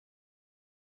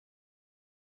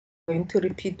going to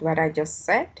repeat what I just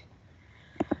said.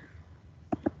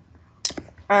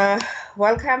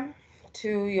 Welcome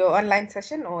to your online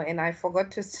session. And I forgot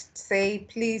to say,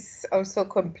 please also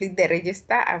complete the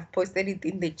register. I've posted it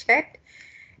in the chat.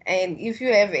 And if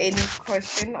you have any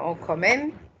question or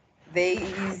comment, there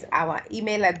is our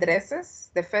email addresses.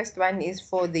 The first one is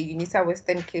for the UNISA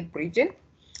Western Cape region.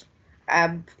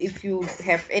 If you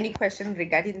have any question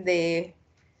regarding the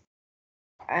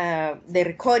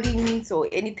recordings or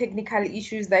any technical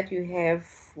issues that you have,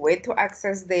 where to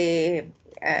access the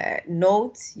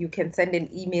notes, you can send an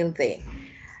email there.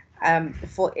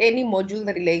 For any module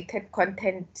related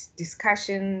content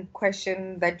discussion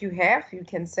question that you have, you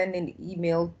can send an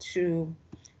email to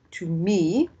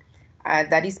me.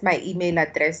 That is my email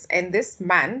address. And this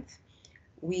month,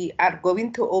 we are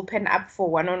going to open up for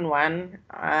one-on-one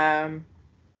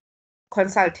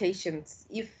consultations.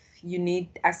 If you need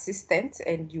assistance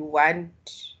and you want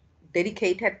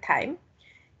dedicated time,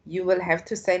 you will have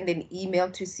to send an email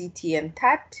to CT and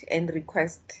TAT and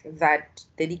request that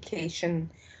dedication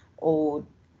or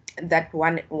that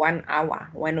one hour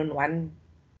one-on-one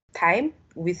time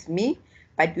with me.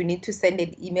 But you need to send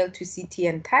an email to CT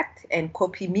and TAT and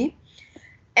copy me.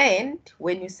 And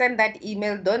when you send that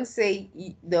email, don't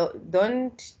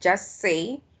just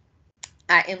say,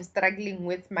 I am struggling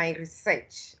with my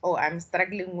research, or I'm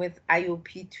struggling with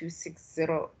IOP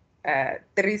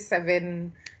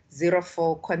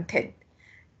 3704 content.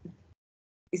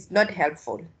 It's not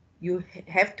helpful. You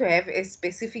have to have a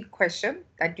specific question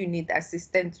that you need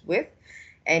assistance with.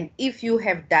 And if you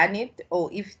have done it, or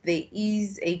if there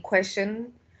is a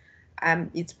question,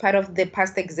 it's part of the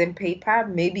past exam paper,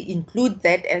 maybe include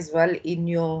that as well in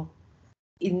your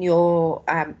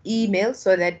email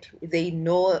so that they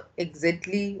know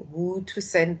exactly who to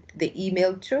send the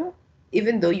email to,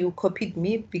 even though you copied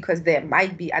me, because there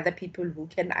might be other people who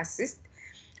can assist,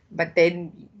 but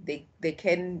then they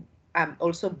can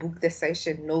also book the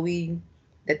session knowing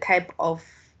the type of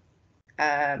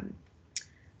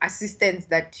assistance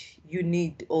that you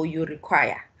need or you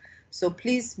require. So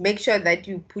please make sure that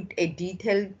you put a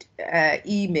detailed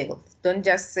email. Don't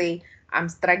just say, I'm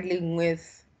struggling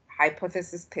with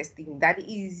hypothesis testing. That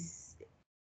is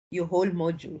your whole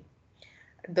module.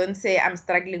 Don't say, I'm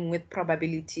struggling with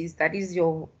probabilities. That is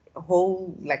your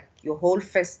whole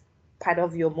first part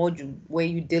of your module where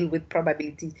you deal with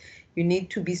probabilities. You need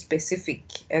to be specific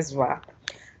as well.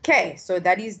 Okay, so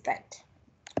that is that.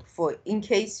 For in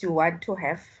case you want to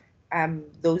have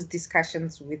those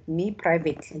discussions with me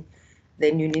privately,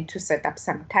 then you need to set up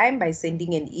some time by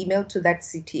sending an email to that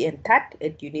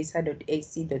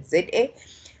ctntat@unisa.ac.za.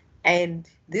 And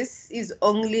this is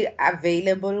only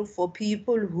available for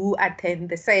people who attend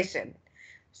the session.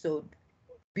 So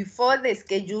before they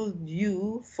schedule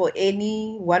you for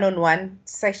any one-on-one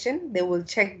session, they will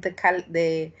check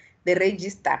the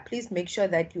register. Please make sure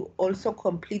that you also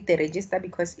complete the register,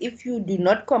 because if you do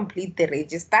not complete the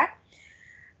register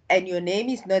and your name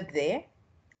is not there,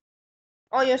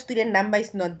 or your student number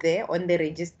is not there on the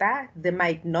register, they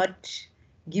might not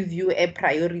give you a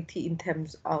priority in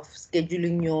terms of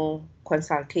scheduling your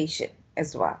consultation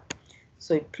as well.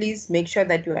 So please make sure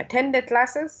that you attend the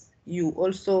classes. You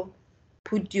also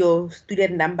put your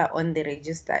student number on the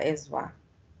register as well.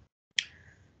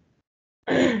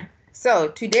 So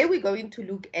today we're going to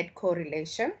look at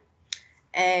correlation.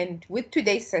 And with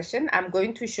today's session, I'm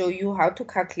going to show you how to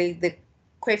calculate the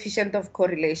coefficient of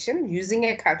correlation using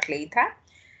a calculator,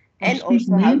 and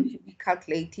also how to be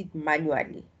calculated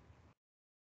manually.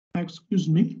 Excuse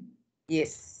me?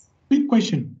 Yes. Quick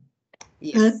question.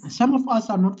 Yes. Some of us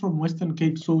are not from Western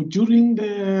Cape, so during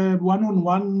the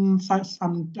one-on-one side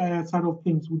of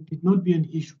things, would it not be an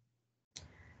issue?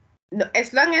 No,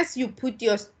 as long as you put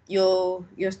your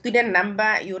student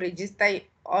number, you register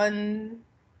on,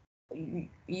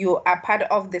 you are part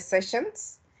of the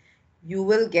sessions, you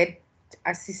will get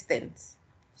assistance.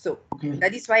 So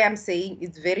that is why I'm saying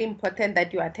it's very important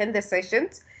that you attend the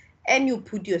sessions and you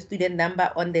put your student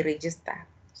number on the register,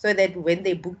 so that when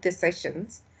they book the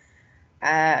sessions,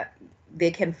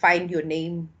 they can find your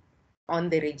name on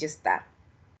the register.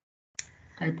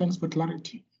 Okay, thanks for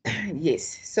clarity.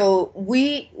 Yes, so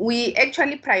we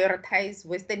actually prioritize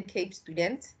Western Cape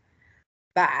students,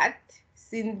 but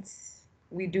since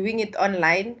we're doing it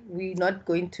online, we're not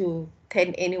going to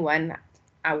turn anyone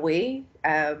away.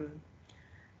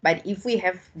 But if we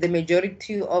have the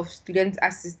majority of students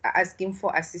asking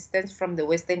for assistance from the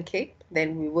Western Cape,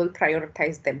 then we will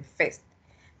prioritize them first.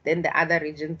 Then the other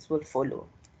regions will follow.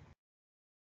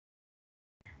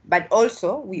 But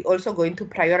also, we're also going to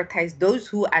prioritize those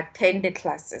who attend the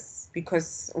classes,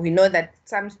 because we know that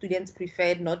some students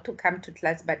prefer not to come to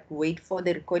class but wait for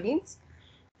the recordings.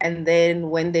 And then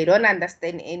when they don't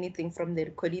understand anything from the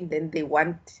recording, then they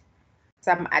want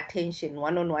some attention,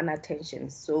 one-on-one attention.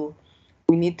 So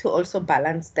we need to also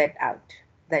balance that out,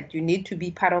 that you need to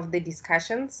be part of the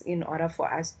discussions in order for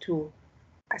us to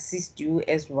assist you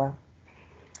as well.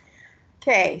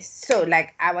 Okay, so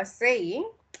like I was saying,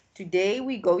 today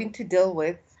we're going to deal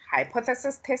with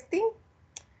hypothesis testing,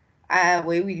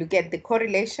 where we look at the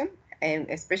correlation, and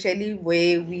especially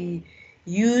where we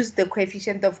use the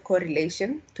coefficient of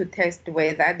correlation to test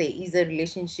whether there is a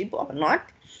relationship or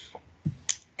not.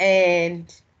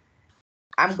 And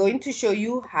I'm going to show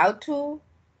you how to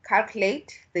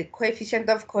calculate the coefficient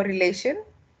of correlation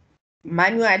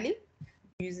manually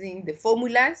using the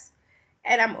formulas.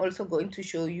 And I'm also going to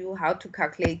show you how to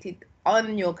calculate it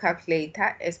on your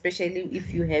calculator, especially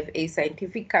if you have a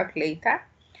scientific calculator.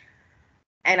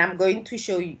 And I'm going to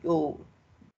show you,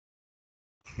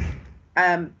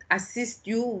 assist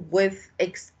you with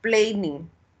explaining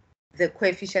the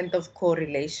coefficient of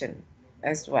correlation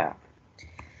as well.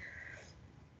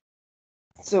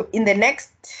 So in the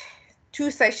next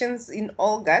 2 sessions in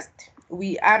August,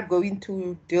 we are going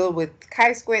to deal with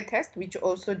chi-square test, which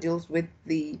also deals with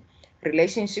the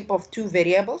relationship of 2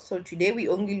 variables. So today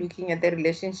we're only looking at the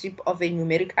relationship of a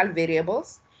numerical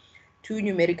variables, 2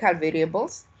 numerical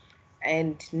variables.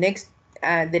 And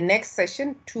the next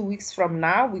session, 2 weeks from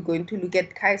now, we're going to look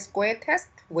at chi-square test,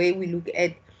 where we look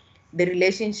at the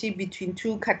relationship between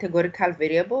 2 categorical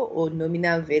variable or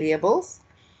nominal variables.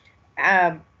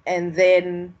 And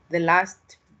then the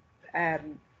last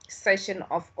session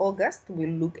of August, we'll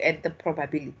look at the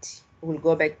probability. We'll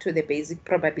go back to the basic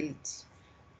probability.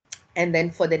 And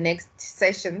then for the next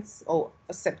sessions or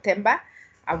September,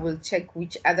 I will check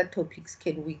which other topics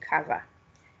can we cover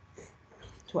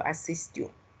to assist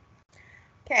you.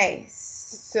 Okay,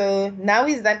 so now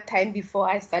is that time before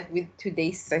I start with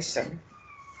today's session.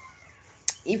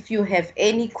 If you have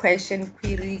any question,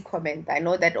 query, comment, I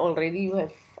know that already you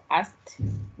have asked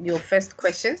your first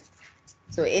question.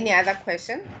 So any other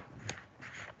question?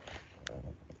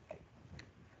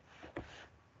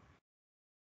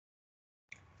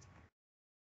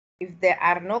 If there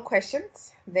are no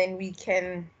questions, then we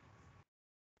can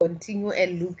continue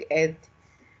and look at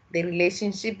the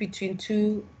relationship between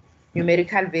 2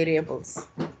 numerical variables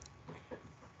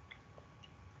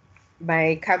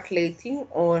by calculating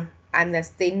or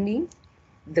understanding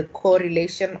the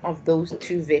correlation of those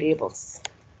 2 variables,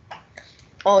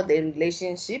 or the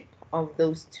relationship of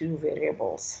those 2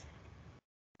 variables.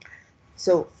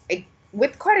 So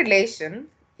with correlation,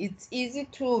 it's easy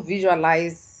to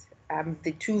visualize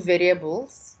the 2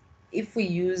 variables if we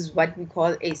use what we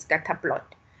call a scatter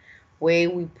plot, where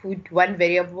we put one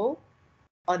variable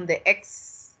on the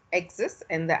x-axis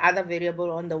and the other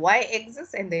variable on the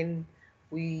y-axis, and then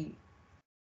we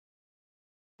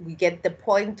get the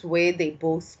point where they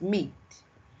both meet.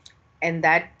 And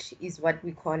that is what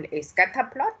we call a scatter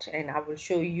plot, and I will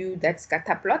show you that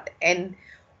scatter plot. And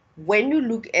when you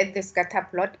look at the scatter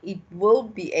plot, it will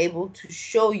be able to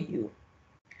show you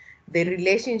the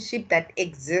relationship that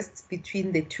exists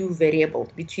between the 2 variables,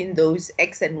 between those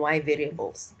x and y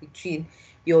variables, between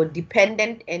your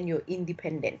dependent and your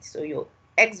independent. So your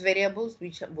x variables,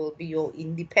 which will be your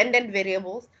independent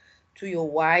variables, to your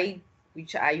y,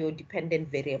 which are your dependent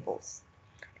variables.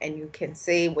 And you can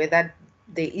say whether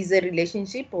there is a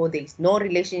relationship or there is no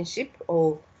relationship,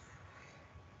 or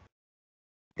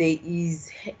there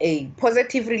is a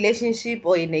positive relationship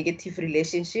or a negative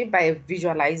relationship by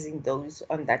visualizing those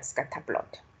on that scatter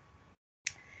plot.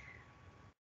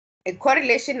 A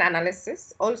correlation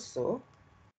analysis also,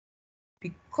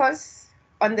 because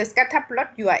on the scatter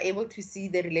plot you are able to see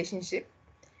the relationship.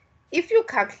 If you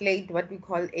calculate what we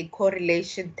call a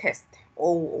correlation test,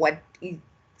 or what is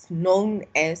known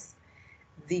as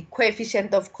the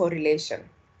coefficient of correlation,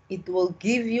 it will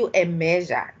give you a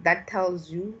measure that tells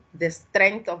you the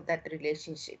strength of that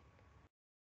relationship.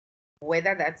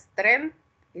 Whether that strength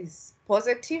is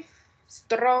positive,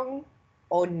 strong,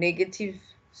 or negative,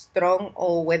 strong,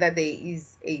 or whether there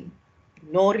is a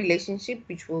no relationship,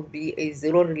 which will be a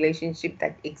 0 relationship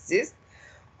that exists,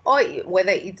 or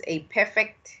whether it's a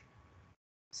perfect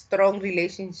strong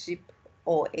relationship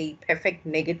or a perfect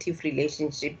negative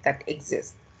relationship that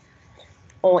exists,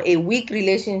 or a weak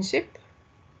relationship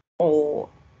or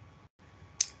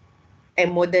a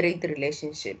moderate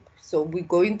relationship. So we're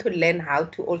going to learn how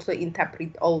to also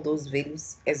interpret all those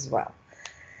values as well.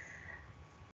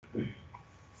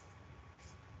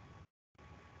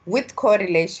 With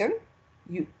correlation,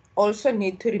 also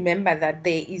need to remember that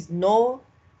there is no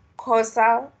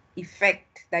causal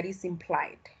effect that is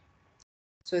implied.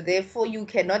 So therefore, you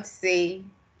cannot say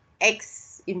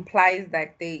X implies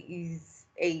that there is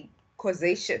a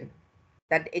causation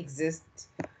that exists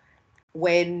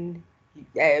when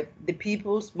the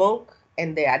people smoke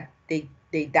and they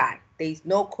die. There is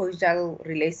no causal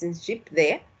relationship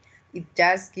there. It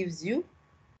just gives you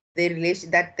the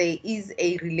relation that there is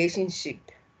a relationship,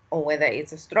 or whether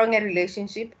it's a stronger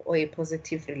relationship or a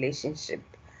positive relationship.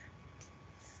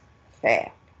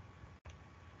 Fair.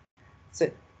 So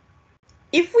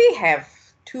if we have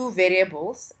two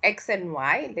variables, X and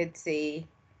Y, let's say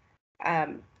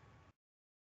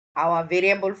our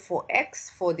variable for X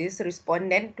for this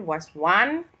respondent was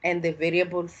 1 and the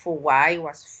variable for Y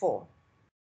was 4.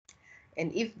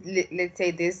 And if, let's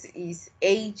say, this is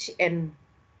age and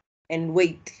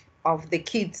weight of the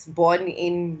kids born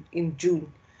in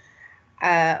June,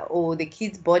 or the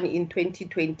kids born in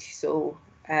 2020. So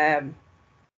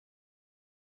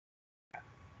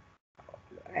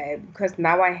because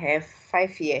now I have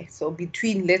 5 years, so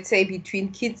between, let's say,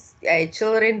 between kids,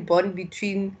 children born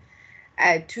between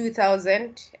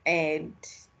 2000 and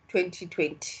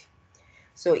 2020.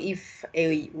 So if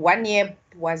a 1 year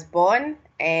was born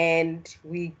and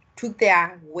we took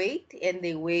their weight and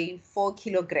they weigh 4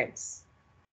 kilograms.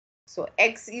 So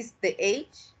X is the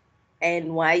age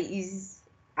and Y is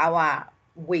our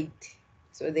weight.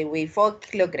 So they weigh 4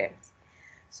 kilograms.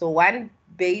 So one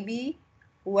baby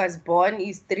who was born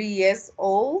is 3 years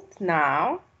old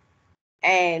now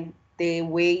and they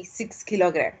weigh 6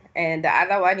 kilograms. And the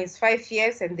other one is 5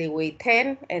 years and they weigh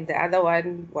 10. And the other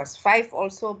one was 5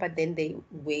 also, but then they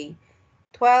weigh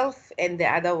 12. And the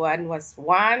other one was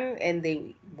 1 and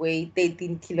they weigh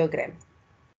 13 kilograms.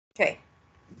 Okay,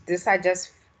 these are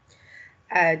just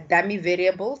dummy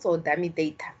variables or dummy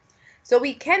data. So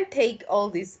we can take all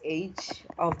this age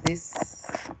of these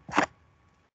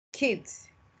kids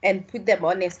and put them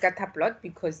on a scatter plot,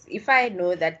 because if I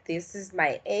know that this is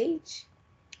my age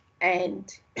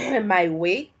and my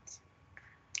weight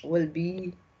will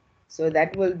be, so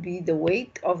that will be the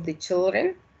weight of the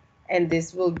children and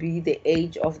this will be the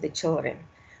age of the children.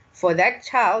 For that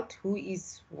child who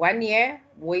is 1 year,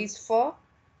 weighs 4,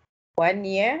 1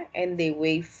 year and they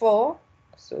weigh 4,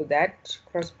 so that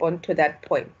corresponds to that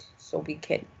point. So we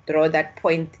can draw that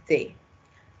point there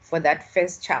for that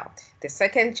first child. The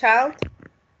second child,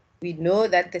 we know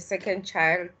that the second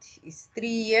child is 3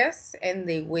 years and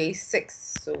they weigh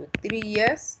 6. So 3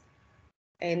 years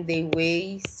and they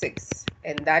weigh 6,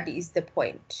 and that is the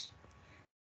point.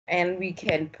 And we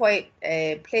can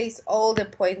place all the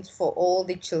points for all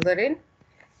the children.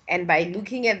 And by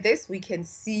looking at this, we can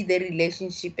see the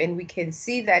relationship, and we can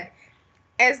see that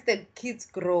as the kids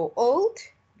grow old,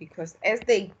 because as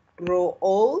they grow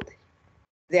old,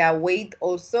 their weight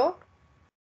also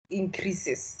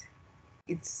increases.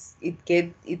 It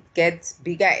gets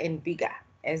bigger and bigger.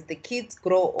 As the kids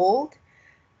grow old,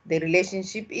 the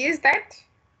relationship is that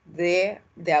their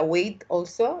weight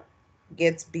also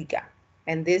gets bigger.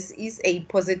 And this is a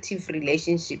positive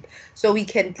relationship. So we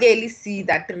can clearly see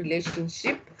that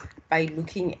relationship by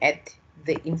looking at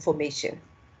the information.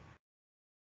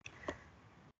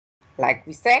 Like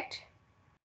we said,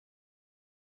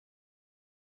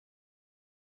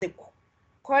 the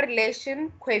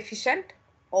correlation coefficient,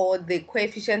 or the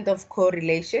coefficient of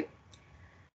correlation,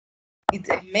 it's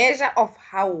a measure of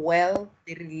how well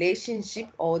the relationship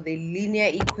or the linear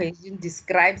equation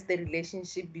describes the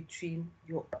relationship between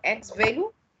your X value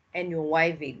and your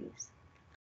Y values.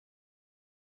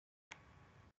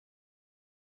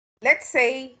 Let's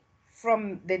say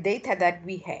from the data that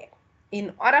we have,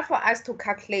 in order for us to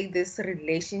calculate this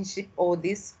relationship or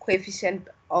this coefficient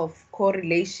of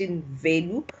correlation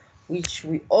value, which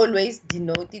we always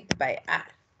denote it by R,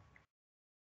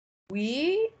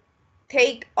 we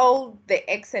take all the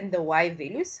X and the Y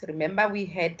values. Remember, we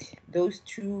had those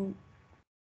two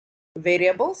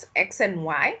variables, X and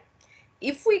Y.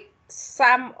 If we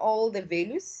sum all the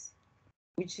values,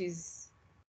 which is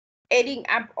adding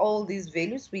up all these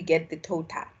values, we get the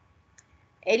total.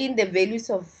 Adding the values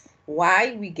of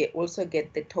Y, we also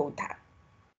get the total.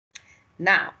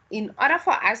 Now, in order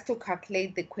for us to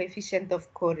calculate the coefficient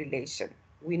of correlation,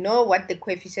 we know what the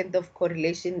coefficient of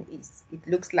correlation is. It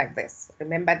looks like this.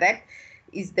 Remember, that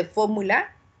is the formula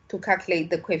to calculate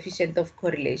the coefficient of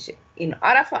correlation. In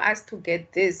order for us to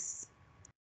get this,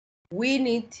 we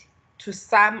need to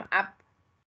sum up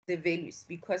the values,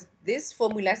 because this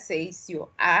formula says your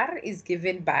R is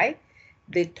given by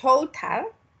the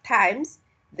total times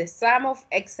the sum of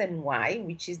X and Y,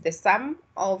 which is the sum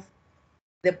of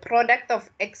the product of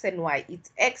X and Y.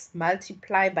 It's X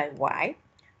multiplied by Y,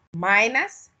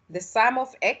 minus the sum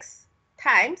of x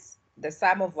times the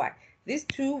sum of y. These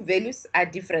two values are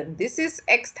different. This is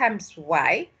x times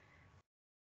y,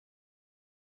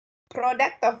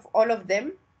 product of all of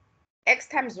them, x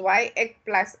times y, x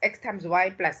plus x times y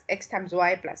plus x times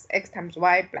y plus x times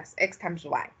y plus x times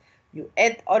y. You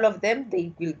add all of them,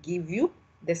 they will give you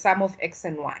the sum of x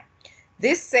and y.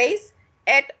 This says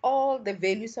add all the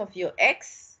values of your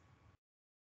x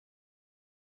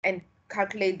and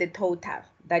calculate the total.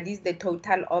 That is the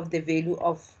total of the value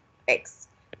of x.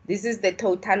 This is the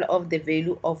total of the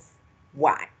value of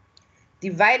y.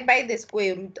 Divide by the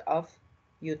square root of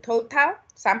your total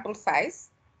sample size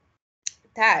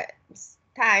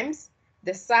times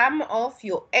the sum of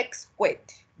your x squared.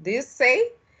 This say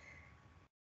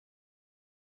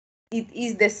it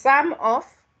is the sum of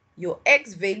your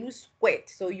x values squared.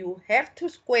 So you have to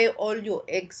square all your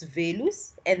x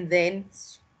values and then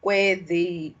square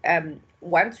the,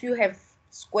 once you have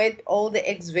squared all the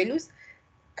x values,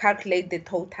 calculate the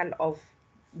total of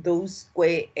those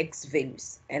square x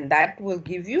values. And that will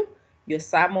give you your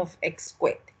sum of x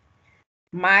squared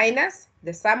minus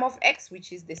the sum of x,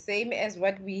 which is the same as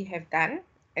what we have done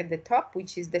at the top,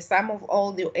 which is the sum of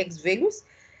all the x values.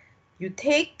 You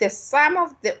take the sum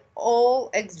of the all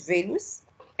x values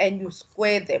and you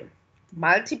square them.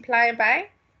 Multiply by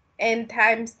n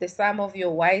times the sum of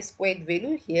your y squared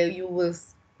value. Here you will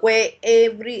square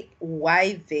every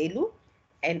y value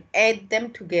and add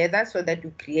them together so that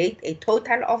you create a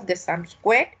total of the sum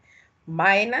squared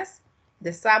minus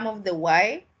the sum of the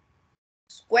y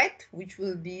squared, which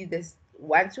will be this.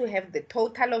 Once you have the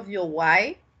total of your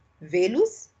y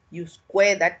values, you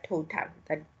square that total.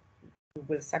 That you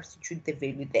will substitute the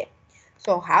value there.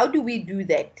 So how do we do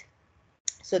that?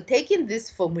 So taking this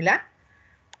formula,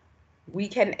 we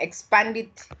can expand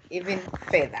it even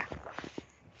further.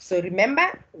 So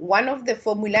remember, one of the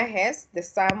formula has the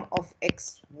sum of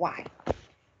xy.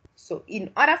 So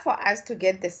in order for us to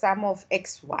get the sum of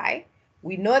xy,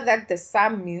 we know that the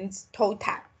sum means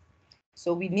total.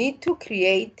 So we need to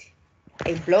create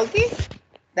a blocky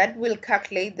that will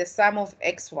calculate the sum of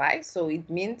xy. So it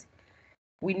means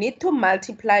we need to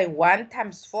multiply 1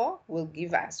 times 4 will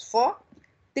give us 4,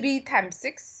 3 times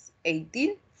 6,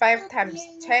 18, 5 times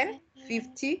 10,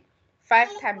 50,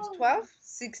 5 times 12,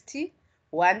 60,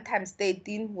 1 times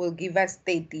 13 will give us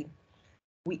 13.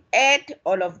 We add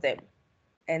all of them,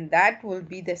 and that will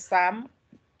be the sum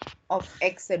of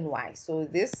x and y. So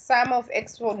this sum of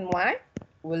x and y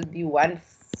will be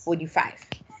 145.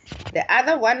 The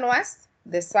other one was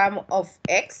the sum of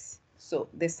x. So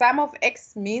the sum of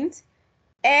x means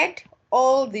add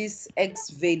all these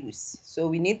x values. So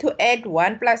we need to add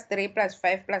 1 plus 3 plus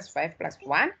 5 plus 5 plus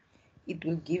 1. It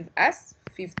will give us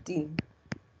 15.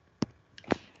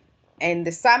 And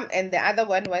the sum, and the other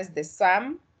one was the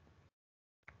sum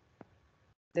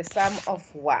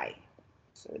of y.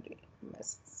 So I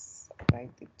must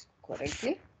write it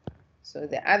correctly. So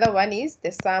the other one is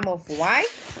the sum of y.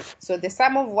 So the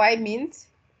sum of y means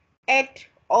add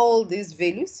all these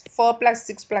values. 4 plus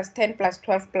 6 plus 10 plus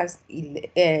 12 plus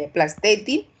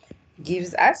 13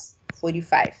 gives us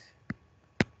 45.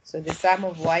 So the sum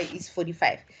of y is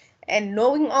 45. And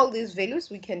knowing all these values,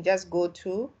 we can just go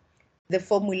to the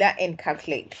formula and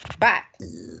calculate. But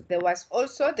there was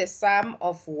also the sum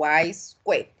of y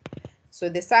squared. So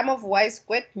the sum of y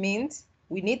squared means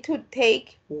we need to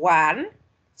take 1,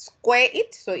 square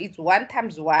it. So it's 1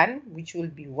 times 1, which will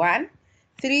be 1.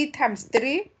 3 times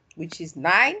 3, which is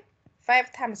 9.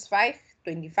 5 times 5,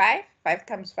 25. 5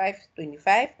 times 5,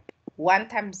 25. 1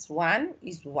 times 1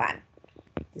 is 1.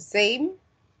 The same,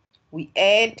 we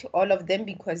add all of them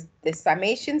because the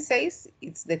summation says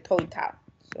it's the total.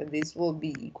 So this will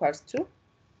be equals to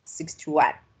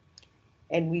 61.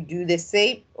 And we do the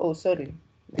same. Oh, sorry.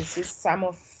 This is sum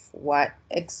of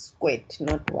x squared,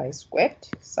 not y squared.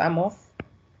 Sum of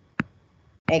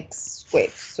x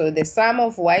squared. So the sum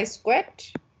of y squared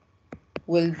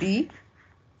will be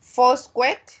 4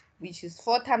 squared, which is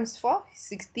 4 times 4,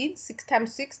 16. 6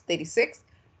 times 6, 36.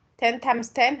 10 times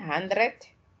 10, 100.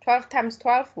 12 times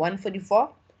 12, 144.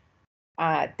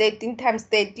 13 times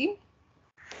 13,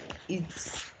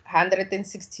 it's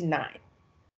 169.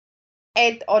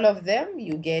 Add all of them,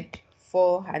 you get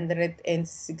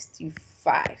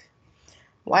 465.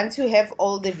 Once you have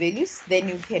all the values, then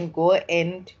you can go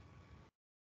and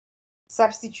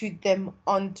substitute them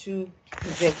onto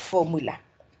the formula.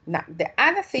 Now, the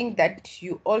other thing that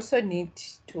you also need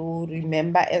to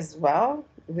remember as well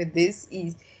with this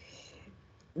is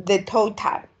the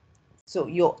total. So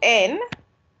your n,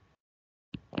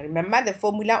 remember the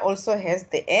formula also has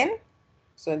the n.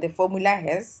 So the formula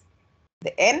has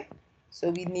the n. So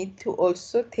we need to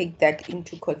also take that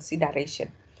into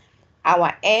consideration.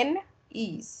 Our N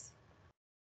is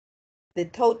the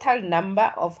total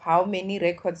number of how many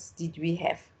records did we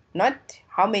have, not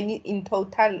how many in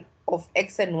total of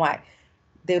X and Y,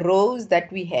 the rows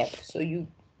that we have. So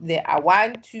there are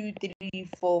 1, 2, 3,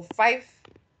 4, 5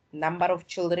 number of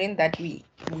children that we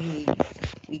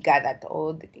gathered,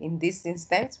 or in this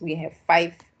instance we have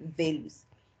 5 values.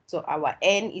 So our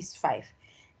N is 5,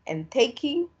 and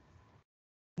taking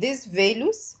these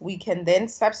values we can then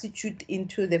substitute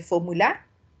into the formula.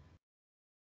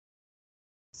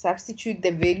 Substitute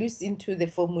the values into the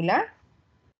formula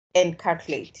and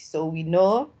calculate. So we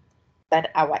know that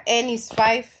our N is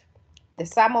 5, the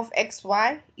sum of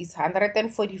XY is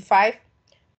 145,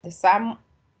 the sum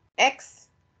X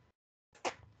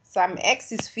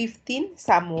is 15,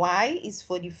 sum Y is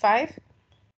 45.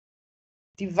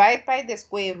 Divide by the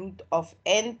square root of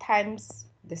N times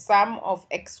the sum of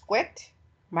X squared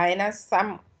minus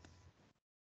the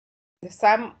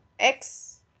sum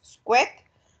X squared,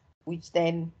 which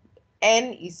then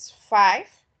N is 5.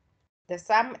 The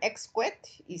sum X squared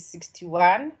is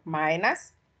 61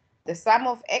 minus the sum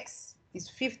of X is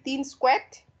 15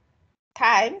 squared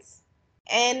times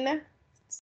N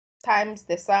times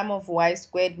the sum of Y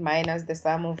squared minus the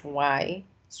sum of Y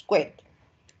squared,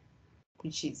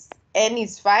 which is N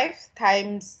is 5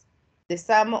 times the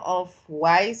sum of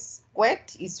Y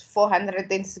squared is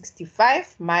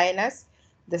 465 minus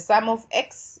the sum of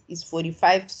X is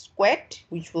 45 squared,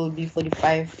 which will be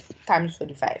 45 times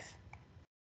 45.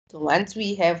 So once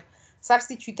we have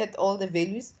substituted all the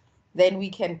values, then we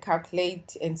can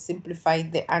calculate and simplify.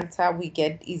 The answer we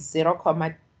get is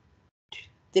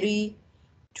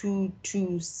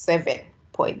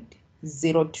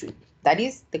 0.3227.02. That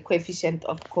is the coefficient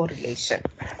of correlation.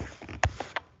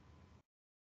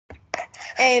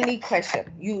 Any question?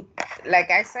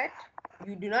 Like I said,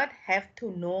 you do not have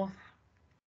to know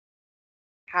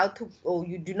how to, or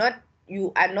you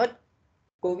are not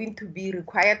going to be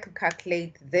required to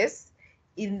calculate this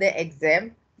in the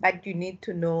exam, but you need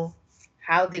to know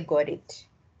how they got it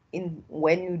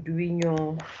when you're doing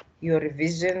your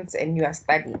revisions and you are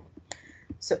studying.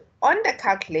 So on the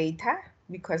calculator,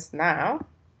 because now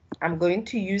I'm going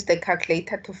to use the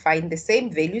calculator to find the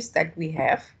same values that we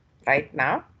have right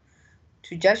now,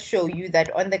 to just show you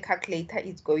that on the calculator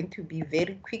it's going to be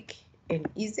very quick and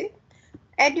easy.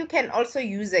 And you can also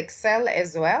use Excel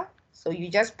as well. So you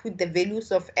just put the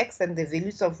values of X and the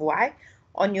values of Y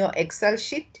on your Excel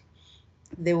sheet,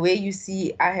 the way you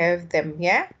see I have them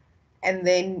here. And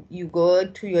then you go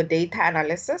to your data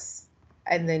analysis,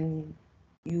 and then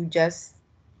you just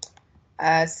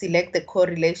select the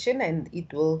correlation, and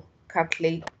it will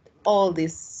calculate all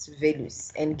these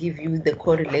values and give you the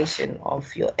correlation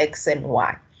of your X and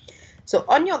Y. So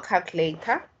on your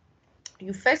calculator,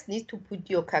 you first need to put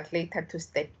your calculator to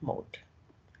stat mode.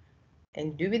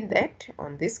 And doing that,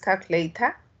 on this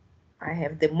calculator, I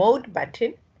have the mode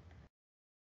button.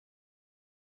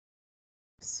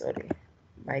 Sorry,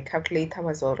 my calculator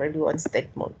was already on stat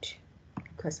mode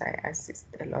because I assist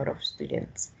a lot of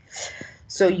students.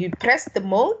 So you press the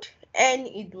mode and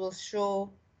it will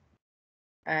show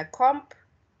comp,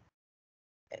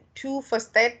 2 for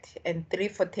stat and 3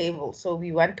 for table. So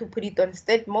we want to put it on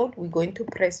stat mode. We're going to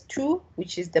press 2,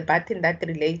 which is the button that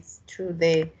relates to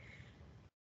the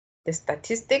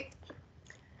statistic,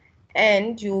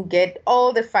 and you get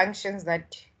all the functions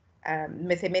that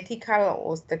mathematical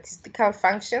or statistical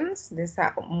functions. These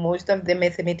are most of the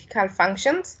mathematical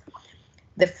functions.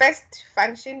 The first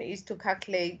function is to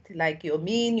calculate like your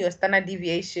mean, your standard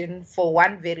deviation for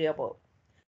one variable.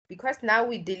 Because now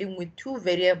we're dealing with 2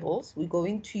 variables, we're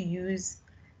going to use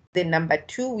the number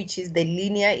 2, which is the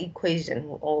linear equation,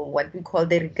 or what we call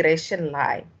the regression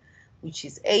line, which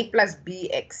is a plus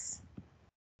bx,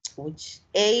 which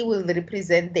a will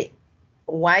represent the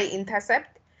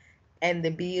y-intercept and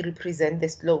the b represent the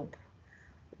slope.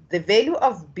 The value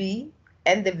of b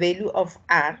and the value of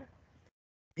r,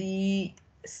 the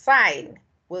sign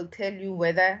will tell you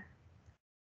whether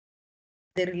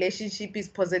the relationship is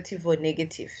positive or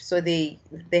negative. So they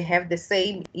have the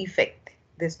same effect.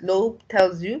 The slope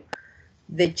tells you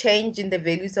the change in the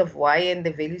values of y and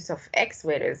the values of x,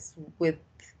 whereas with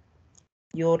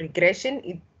your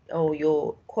regression or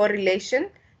your correlation,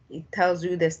 it tells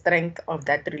you the strength of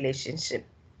that relationship.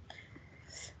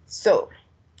 So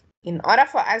in order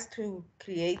for us to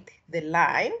create the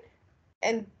line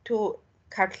and to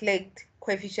calculate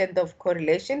coefficient of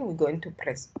correlation, we're going to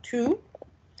press 2,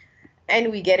 and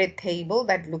we get a table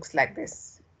that looks like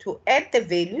this. To add the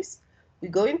values, we're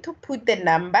going to put the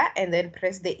number and then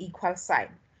press the equal sign.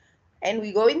 And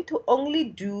we're going to only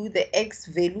do the X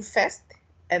value first.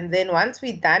 And then once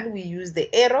we're done, we use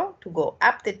the arrow to go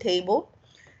up the table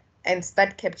and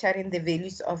start capturing the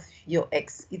values of your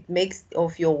X. It makes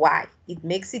of your Y. It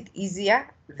makes it easier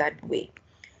that way.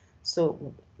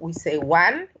 So we say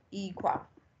 1 equal.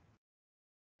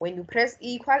 When you press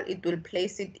equal, it will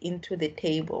place it into the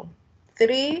table.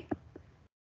 3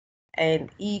 and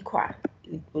equal.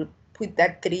 It will put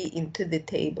that 3 into the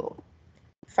table.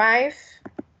 5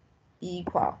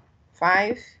 equal.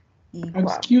 5 equal.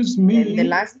 Excuse me. And the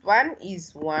last one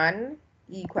is 1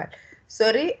 equal.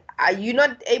 Sorry, are you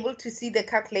not able to see the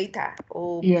calculator?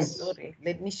 Oh, yes. Sorry.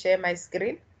 Let me share my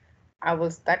screen. I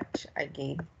will start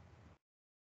again.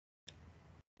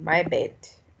 My bad.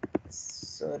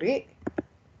 Sorry.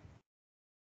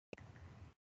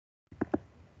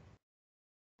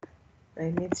 I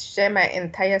need to share my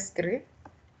entire screen.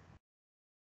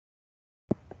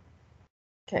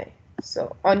 Okay,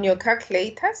 so on your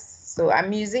calculators, so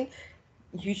I'm using,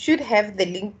 you should have the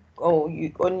link, or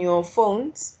on your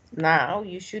phones now,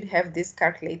 you should have this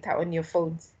calculator on your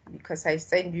phones because I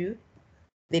send you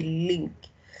the link.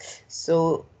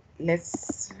 So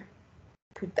let's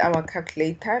put our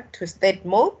calculator to state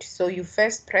mode. So you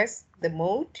first press the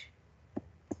mode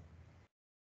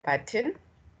button,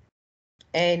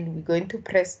 and we're going to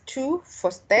press 2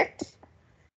 for state.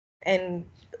 And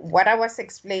what I was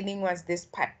explaining was this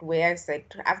part where I said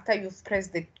after you've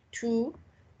pressed the 2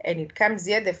 and it comes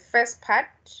here, the first part,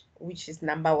 which is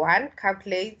number 1,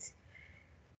 calculate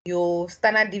your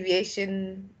standard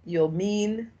deviation, your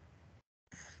mean,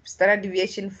 standard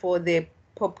deviation for the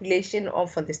population or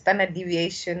for the standard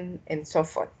deviation and so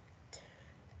forth.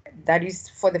 That is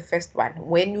for the first one,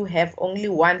 when you have only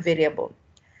one variable.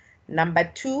 Number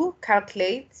 2,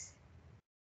 calculate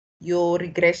your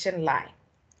regression line,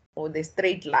 or the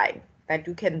straight line that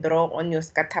you can draw on your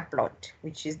scatter plot,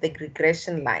 which is the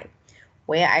regression line,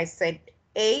 where I said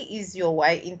A is your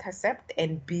y-intercept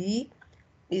and B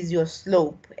is your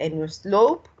slope, and your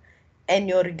slope and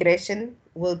your regression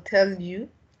will tell you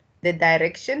the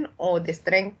direction or the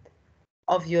strength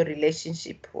of your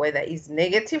relationship, whether it's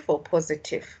negative or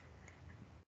positive.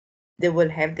 They will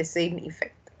have the same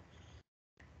effect.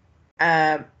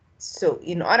 So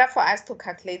in order for us to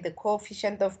calculate the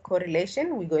coefficient of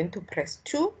correlation, we're going to press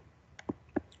 2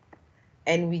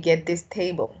 and we get this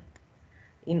table.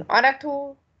 In order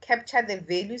to capture the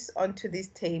values onto this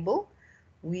table,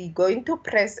 we're going to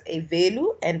press a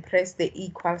value and press the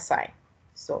equal sign.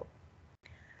 So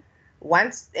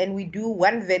we do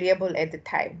one variable at a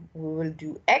time. We will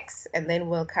do X and then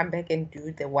we'll come back and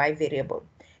do the Y variable.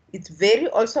 It's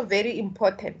also very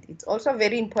important. It's also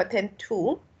very important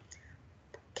to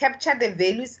capture the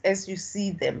values as you see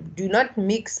them. Do not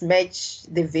mix match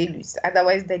the values,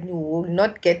 otherwise then you will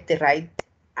not get the right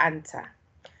answer.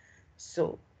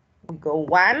 So we go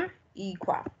 1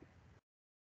 equal,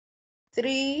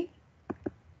 3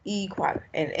 equal,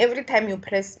 and every time you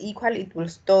press equal, it will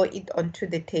store it onto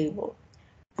the table.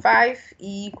 5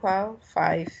 equal,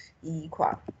 5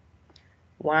 equal,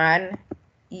 1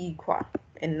 equal.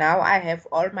 And now I have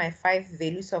all my 5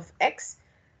 values of X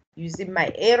using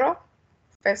my arrow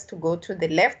first to go to the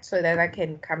left so that I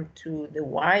can come to the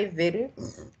Y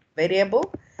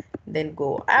variable, then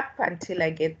go up until I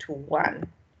get to 1.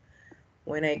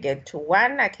 When I get to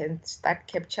 1, I can start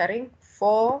capturing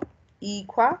 4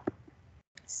 equal,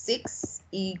 6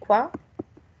 equal,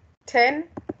 10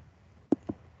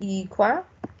 equal,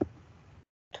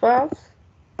 12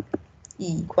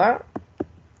 equal,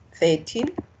 13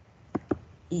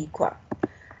 equal.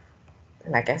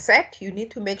 Like I said, you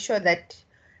need to make sure that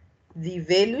the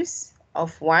values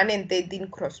of 1 and 13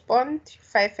 correspond,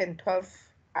 5 and 12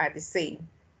 are the same.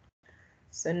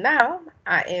 So now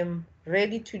I am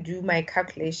ready to do my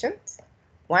calculations.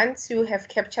 Once you have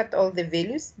captured all the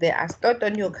values, they are stored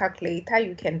on your calculator.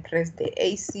 You can press the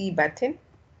AC button.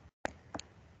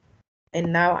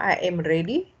 And now I am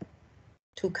ready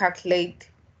to calculate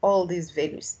all these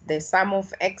values, the sum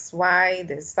of X, Y,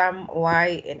 the sum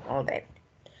Y, and all that.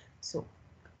 So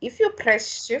if you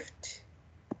press Shift,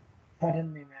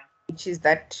 which is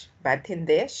that button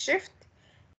there, Shift,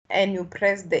 and you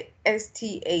press the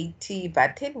STAT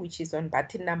button, which is on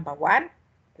button number 1,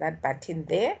 that button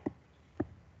there,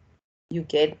 you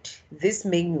get this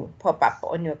menu pop up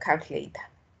on your calculator.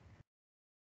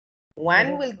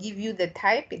 1 will give you the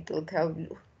type. It will tell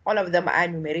you all of them are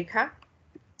numerical.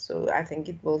 So I think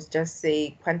it will just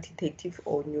say quantitative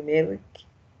or numeric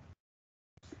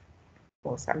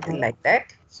or something like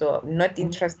that. So I'm not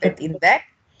interested in that.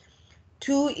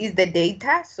 2 is the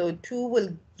data. So 2 will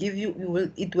give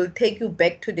you, it will take you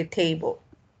back to the table.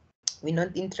 We're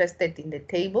not interested in the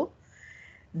table.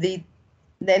 The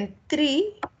Then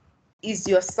 3 is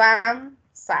your sums.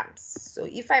 So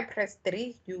if I press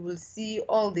 3, you will see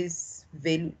all these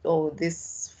value or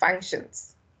these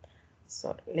functions.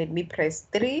 So let me press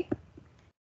 3,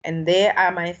 and there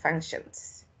are my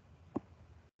functions.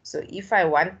 So if I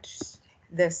want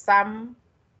the sum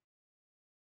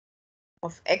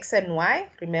of x and y,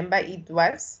 remember it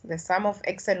was the sum of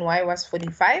x and y was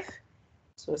 45.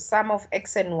 So sum of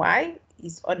x and y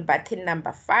is on button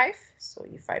number 5. So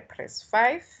if I press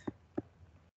 5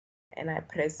 and I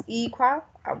press equal,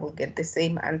 I will get the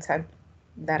same answer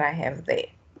that I have there.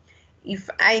 If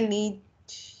I need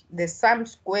the sum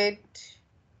squared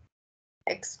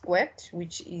x squared,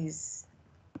 which is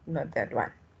not that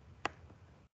one,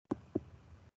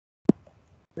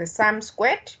 the sum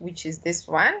squared, which is this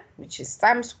one, which is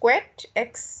sum squared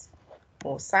x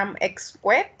or sum x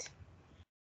squared,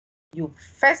 you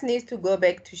first need to go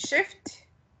back to shift,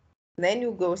 then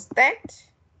you go stat,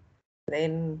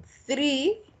 then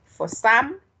 3 for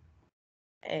sum,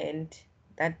 and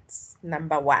that's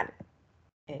number 1.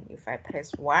 And if I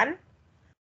press 1,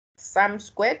 sum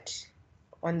squared,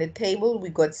 on the table we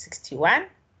got 61.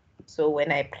 So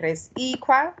when I press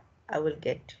equal, I will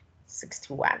get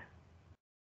 61.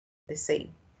 The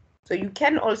same. So you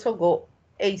can also go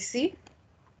AC,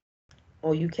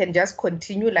 or you can just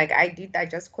continue like I did. I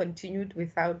just continued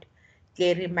without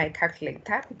clearing my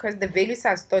calculator because the values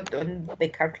are stored on the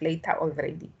calculator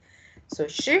already. So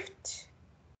shift,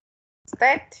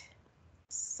 stat,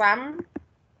 sum,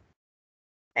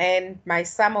 and my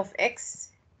sum of x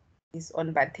is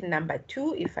on button number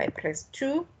 2. If I press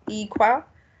 2 equal,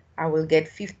 I will get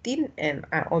 15, and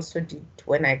I also did,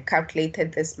 when I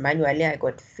calculated this manually, I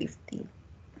got 15.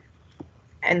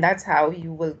 And that's how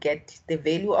you will get the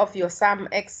value of your sum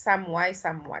x, sum y,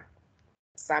 sum what?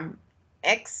 Sum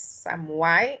x, sum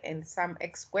y, and sum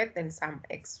x squared, and sum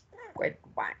x squared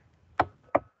y. You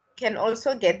can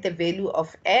also get the value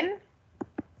of n,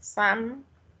 sum,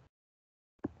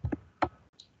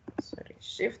 sorry,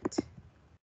 shift,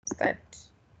 stat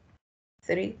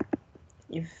 3.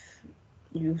 If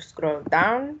you scroll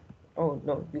down, oh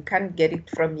no, you can't get it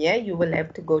from here. You will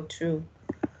have to go to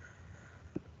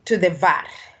the var.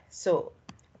 So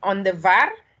on the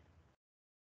var,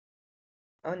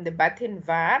 on the button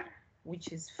var,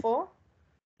 which is 4,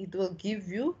 it will give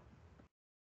you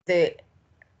the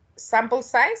sample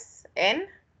size n.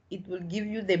 It will give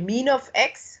you the mean of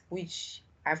x, which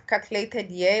I've calculated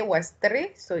here was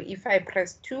 3. So if I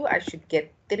press 2, I should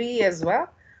get 3 as well,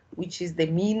 which is the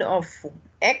mean of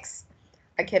x.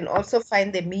 I can also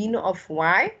find the mean of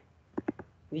y,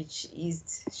 which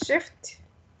is shift,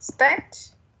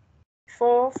 stat,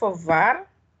 4 for var,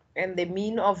 and the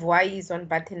mean of y is on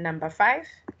button number 5.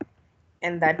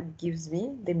 And that gives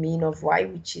me the mean of y,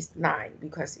 which is 9,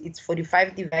 because it's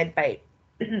 45 divided by,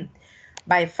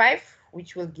 by 5,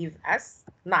 which will give us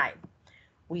 9.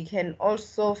 We can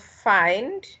also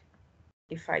find,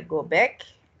 if I go back,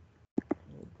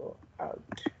 go out,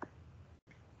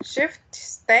 shift,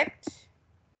 stat,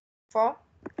 4,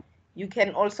 you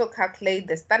can also calculate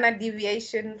the standard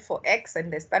deviation for x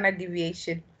and the standard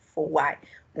deviation for y,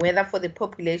 whether for the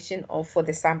population or for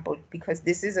the sample, because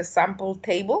this is a sample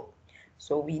table.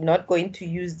 So we're not going to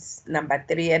use number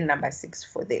 3 and number 6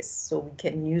 for this. So we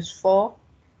can use 4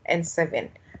 and 7.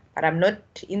 But I'm not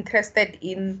interested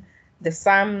in the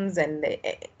sums and the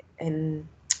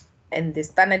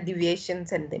standard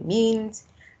deviations and the means.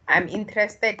 I'm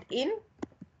interested in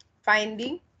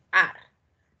finding R.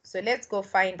 So let's go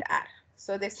find R.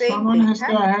 So the same Someone data. has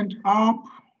their hand up.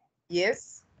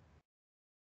 Yes.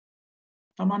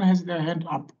 Someone has their hand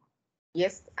up.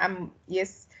 Yes,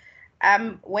 yes.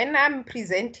 When I'm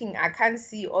presenting, I can't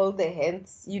see all the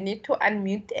hands. You need to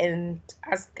unmute and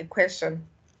ask a question.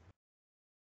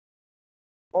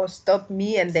 Or stop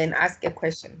me and then ask a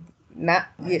question.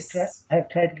 Yes. I've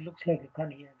tried. It looks like you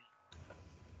can't hear me.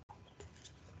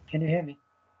 Can you hear me?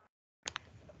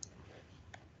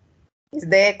 Is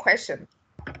there a question?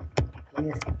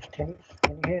 Yes. Can you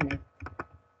hear me?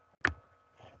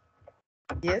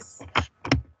 Yes.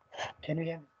 Can you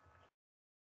hear me?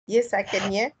 Yes, I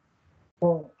can hear.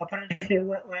 Oh, apparently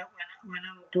when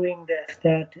I'm doing the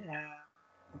start,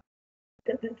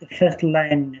 the first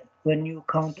line, when you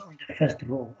count on the first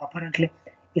row, apparently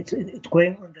it's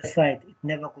going on the side. It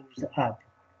never goes up.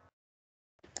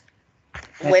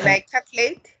 When I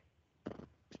calculate?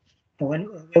 When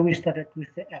we started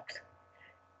with the x.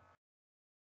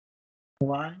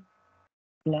 1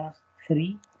 plus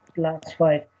 3 plus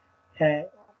 5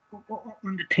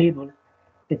 on the table,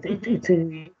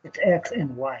 it's x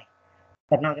and y.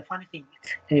 But now the funny thing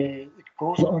is, it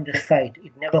goes on the side.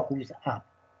 It never goes up.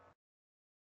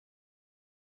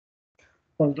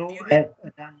 Although I have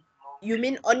done. You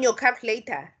mean on your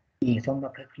calculator? Yes, on my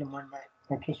calculator, on my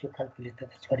Casio calculator,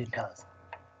 that's what it does.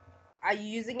 Are you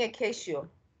using a Casio?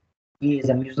 Yes,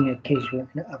 I'm using a Casio.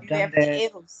 I've done have the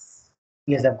arrows.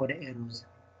 Yes, I've got the arrows.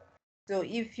 So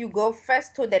if you go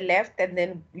first to the left and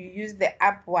then you use the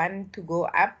up one to go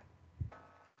up,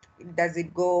 does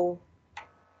it go?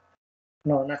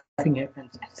 No, nothing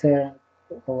happens. It's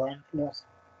 1 plus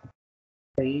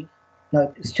 3.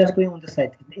 No, it's just going on the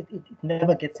side. It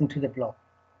never gets into the block.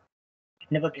 It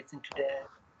never gets into the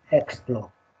X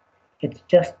block. It's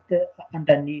just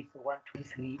underneath 1, 2,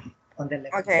 3 on the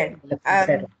left Okay.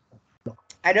 side.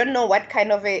 I don't know what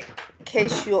kind of a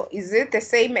Casio. Is it the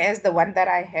same as the one that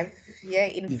I have here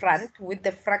in front with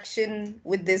the fraction,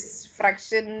 with this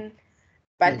fraction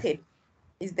button? Yes.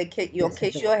 Is the your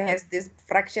Casio has this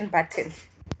fraction button?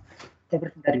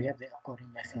 Everything that you have there according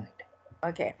to my side.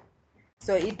 Okay.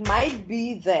 So it might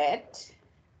be that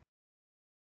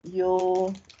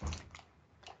your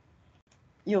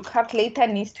calculator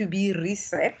needs to be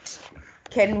reset.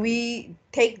 Can we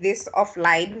take this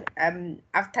offline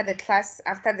after the class,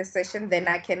 after the session? Then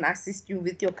I can assist you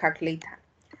with your calculator.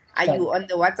 Are you on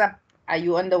the WhatsApp? Are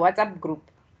you on the WhatsApp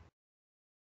group?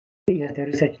 Yes, the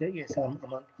research. Yes, I'm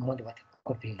on the WhatsApp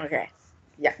group. Okay.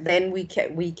 Yeah. Then we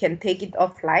can take it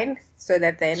offline so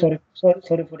that then. Sorry for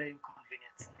the inconvenience.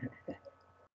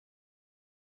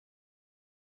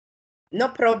 No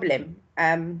problem.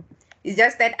 It's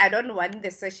just that I don't want the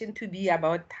session to be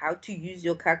about how to use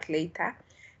your calculator,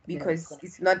 because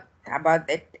it's not about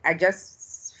that. I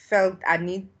just felt I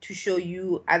need to show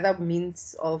you other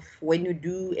means of when you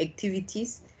do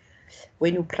activities,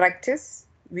 when you practice,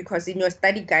 because in your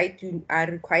study guide you are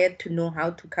required to know how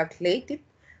to calculate it,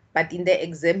 but in the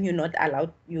exam you're not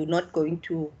allowed, you're not going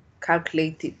to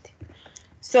calculate it.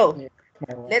 So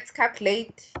let's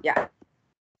calculate,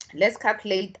 let's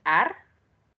calculate R.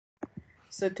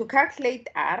 So to calculate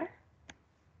R,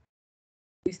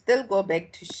 we still go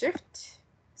back to shift,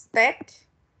 stat,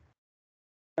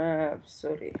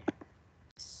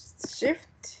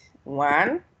 shift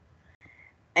 1.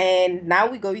 And now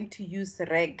we're going to use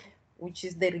reg, which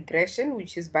is the regression,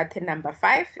 which is button number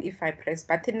 5. If I press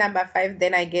button number 5,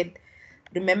 then I get,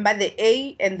 remember the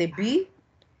A and the B.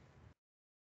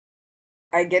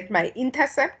 I get my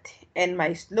intercept and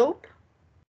my slope.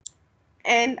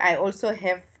 And I also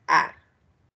have R.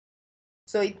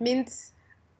 So it means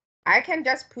I can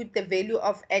just put the value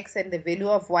of X and the value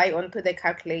of Y onto the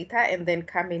calculator and then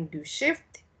come and do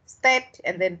shift, stat,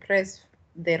 and then press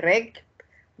the reg,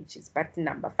 which is button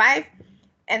number 5,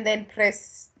 and then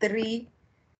press 3,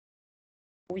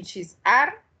 which is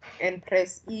R, and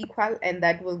press equal, and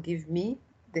that will give me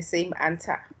the same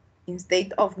answer.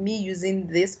 Instead of me using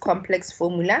this complex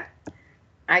formula,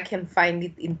 I can find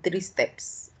it in 3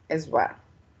 steps as well,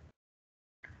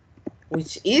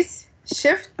 which is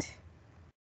shift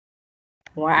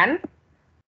 1,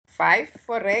 5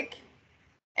 for reg,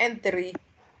 and 3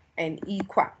 and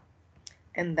equal.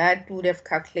 And that would have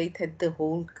calculated the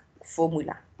whole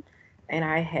formula. And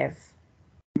I have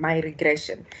my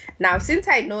regression. Now, since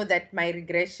I know that my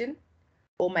regression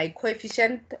or my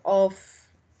coefficient of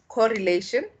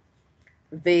correlation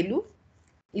value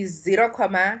is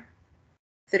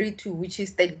 0.32, which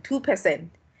is 32%,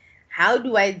 how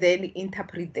do I then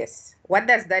interpret this? What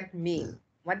does that mean?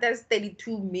 What does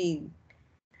 32 mean?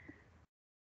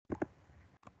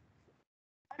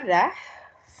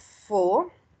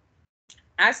 For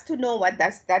us to know what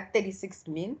does that 36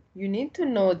 mean, you need to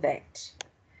know that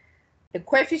the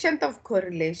coefficient of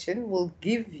correlation will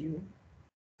give you,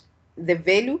 the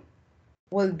value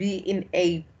will be in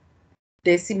a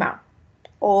decimal,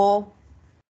 or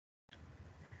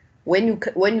when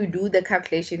you do the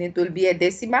calculation, it will be a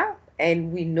decimal,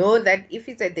 and we know that if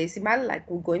it's a decimal, like,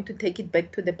 we're going to take it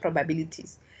back to the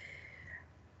probabilities.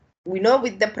 We know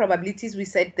with the probabilities, we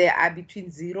said they are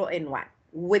between 0 and 1.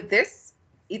 With this,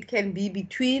 it can be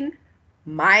between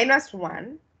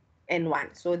 -1 and 1.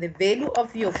 So the value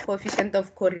of your coefficient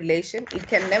of correlation, it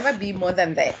can never be more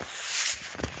than that.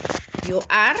 Your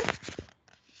R,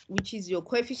 which is your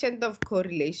coefficient of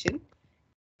correlation,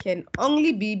 can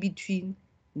only be between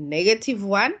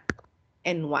 -1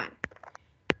 and 1.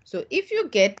 So if you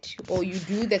get, or you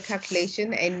do the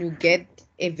calculation and you get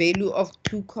a value of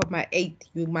 2.8,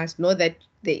 you must know that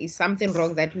there is something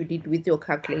wrong that you did with your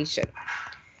calculation.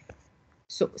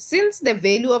 So since the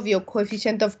value of your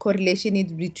coefficient of correlation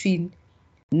is between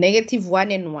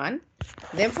 -1 and 1,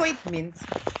 therefore it means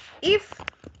if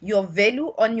your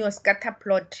value on your scatter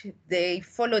plot, they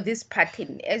follow this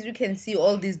pattern, as you can see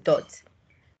all these dots,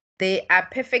 they are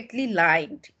perfectly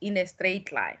lined in a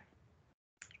straight line.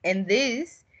 And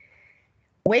this,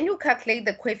 when you calculate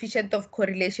the coefficient of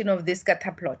correlation of this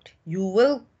scatter plot, you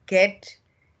will get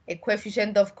a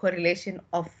coefficient of correlation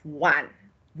of 1,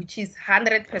 which is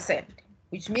 100%,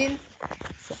 which means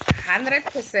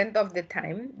 100% of the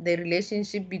time the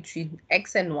relationship between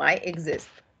x and y exists.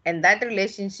 And that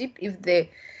relationship, if the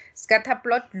scatter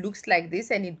plot looks like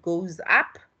this and it goes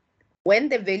up, when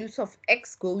the values of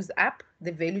x goes up,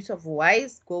 the values of y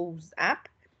goes up,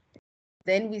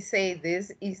 then we say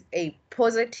this is a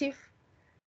positive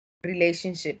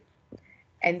relationship.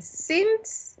 And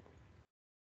since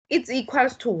it's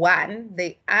equals to 1,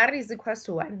 the R is equals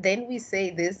to 1, then we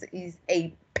say this is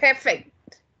a perfect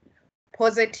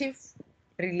positive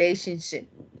relationship.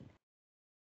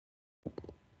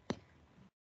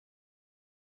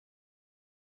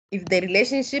 If the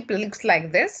relationship looks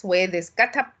like this, where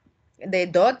the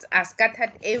dots are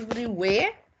scattered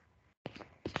everywhere,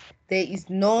 there is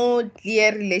no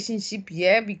clear relationship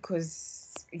here because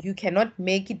you cannot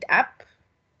make it up.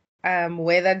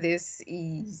 Whether this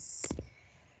is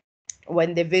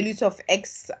when the values of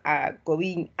x are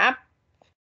going up,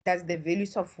 does the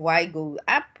values of y go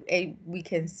up? We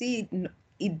can see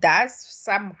it does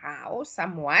somehow,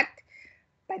 somewhat,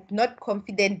 but not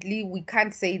confidently. We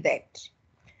can't say that.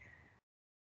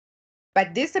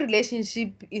 But this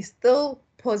relationship is still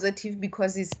positive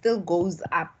because it still goes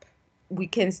up. We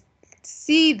can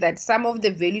see that some of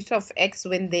the values of x,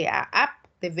 when they are up,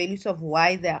 the values of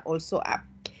y, they are also up.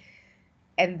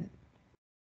 And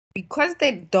because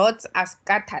the dots are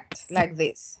scattered like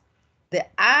this, the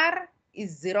R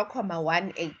is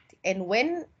 0.18. And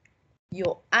when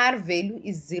your R value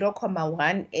is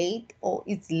 0.18 or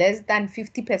it's less than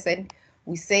 50%,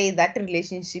 we say that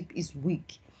relationship is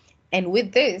weak. And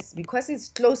with this, because it's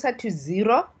closer to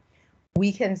 0,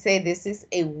 we can say this is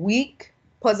a weak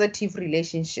positive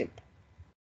relationship.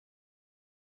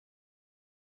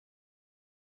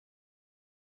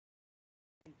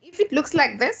 If it looks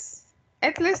like this,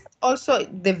 at least also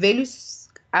the values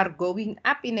are going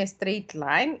up in a straight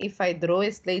line. If I draw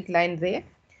a straight line there,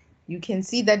 you can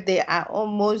see that they are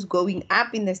almost going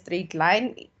up in a straight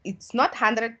line. It's not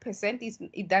 100%.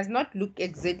 It does not look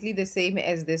exactly the same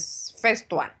as this first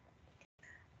one.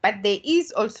 But there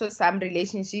is also some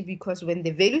relationship because when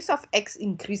the values of x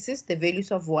increases, the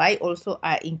values of y also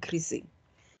are increasing.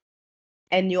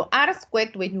 And your R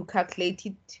squared, when you calculate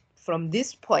it from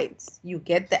these points, you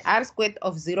get the R squared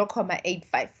of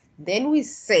 0.85. Then we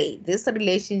say this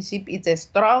relationship is a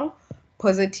strong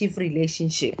positive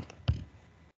relationship.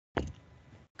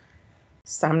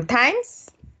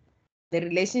 Sometimes the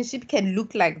relationship can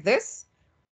look like this,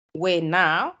 where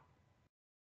now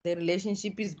the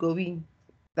relationship is going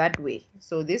that way.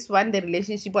 So this one, the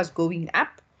relationship was going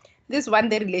up. This one,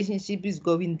 the relationship is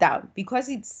going down because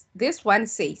this one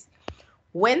says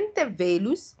when the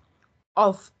values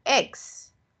of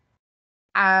x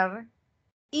are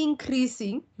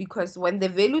increasing, because when the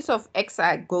values of x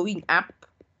are going up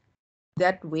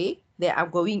that way, they are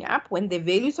going up. When the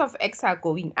values of x are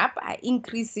going up, are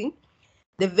increasing,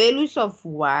 the values of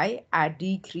y are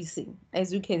decreasing.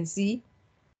 As you can see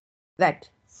that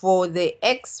for the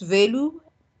x value,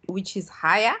 which is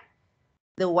higher,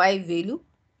 the y value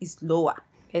is lower,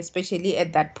 especially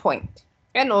at that point,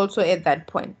 and also at that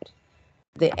point.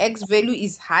 The x value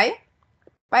is high,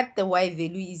 but the y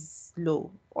value is low.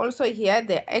 Also here,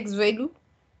 the x value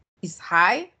is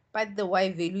high, but the y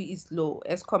value is low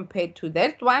as compared to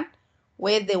that one,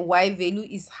 where the y value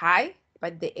is high,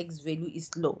 but the x value is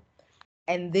low.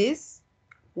 And this,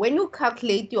 when you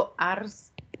calculate your R's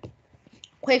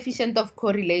coefficient of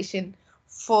correlation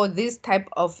for this type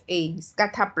of a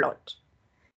scatter plot,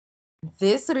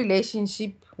 this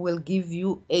relationship will give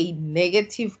you a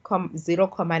negative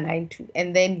 0.92.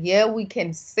 And then here we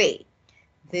can say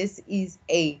this is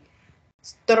a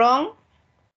strong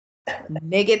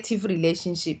negative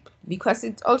relationship because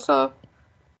it's also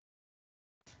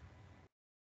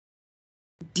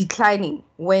declining.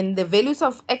 When the values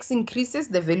of x increases,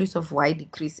 the values of y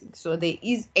decreasing. So there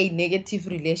is a negative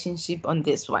relationship on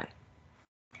this one.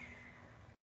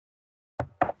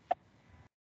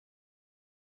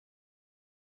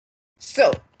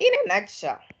 So in a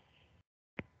nutshell,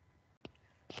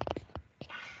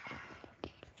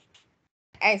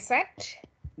 I said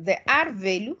the R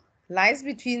value lies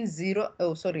between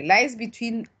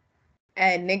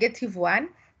 -1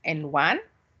 and 1,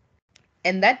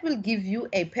 and that will give you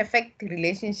a perfect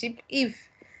relationship if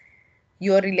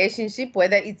your relationship,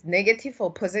 whether it's negative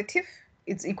or positive,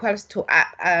 it's equals to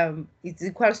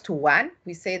 1.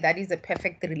 We say that is a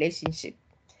perfect relationship.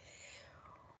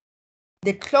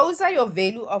 The closer your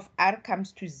value of R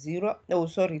comes to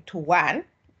 1,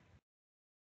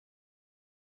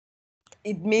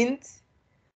 it means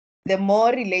the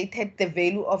more related the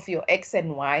value of your X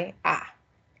and Y are.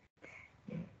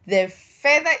 The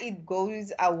further it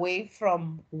goes away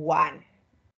from 1,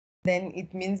 then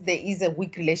it means there is a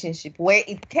weak relationship, where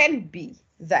it can be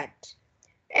that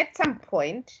at some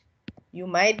point you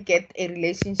might get a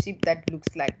relationship that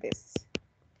looks like this,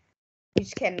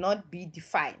 which cannot be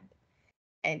defined.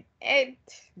 And at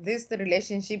this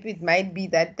relationship, it might be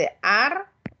that the R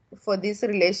for this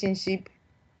relationship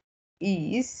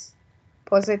is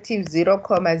positive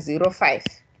 0.05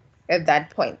 at that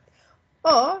point.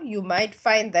 Or you might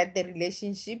find that the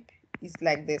relationship is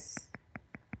like this.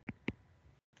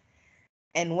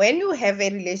 And when you have a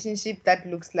relationship that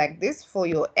looks like this for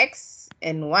your X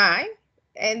and Y,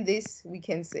 and this, we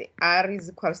can say R is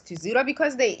equals to 0,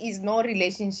 because there is no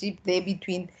relationship there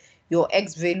between your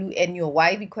X value and your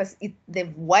Y, because the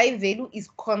Y value is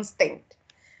constant.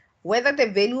 Whether the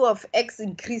value of X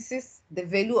increases, the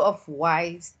value of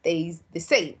Y stays the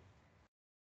same.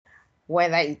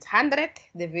 Whether it's 100,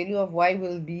 the value of Y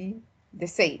will be the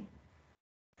same.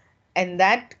 And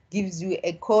that gives you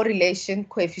a correlation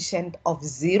coefficient of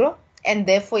 0, and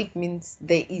therefore it means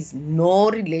there is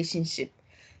no relationship.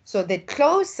 So the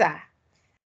closer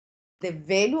the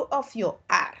value of your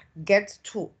R gets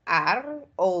to R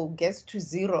or gets to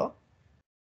 0,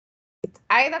 it's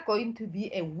either going to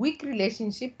be a weak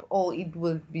relationship or it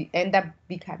will end up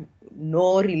becoming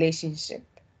no relationship,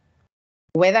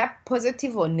 whether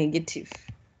positive or negative.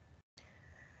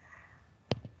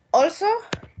 Also,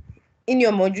 in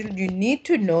your module, you need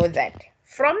to know that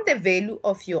from the value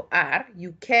of your R,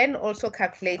 you can also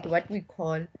calculate what we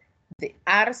call the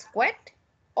R squared,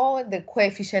 or the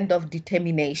coefficient of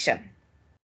determination.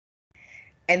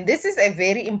 And this is a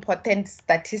very important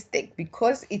statistic,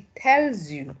 because it tells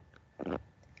you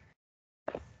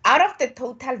out of the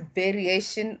total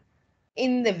variation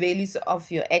in the values of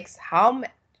your X, how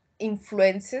much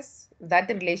influences that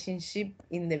relationship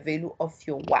in the value of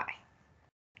your Y.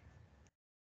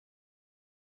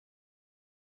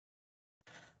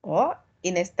 Or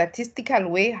in a statistical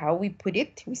way, how we put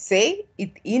it, we say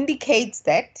it indicates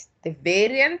that the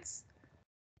variance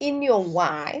in your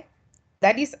Y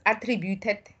that is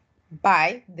attributed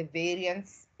by the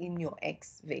variance in your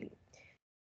X value.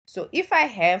 So if I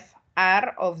have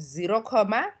R of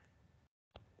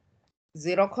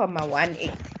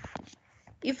 0.018,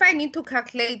 if I need to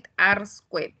calculate R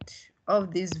squared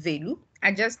of this value,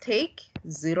 I just take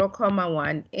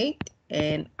 0.18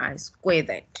 and I square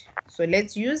that. So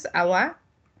let's use our,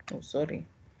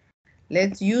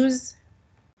 let's use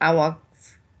our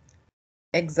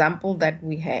example that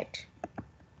we had.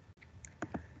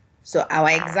 So our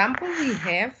example, we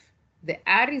have the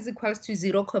R is equals to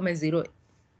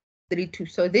 0.032.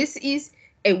 So this is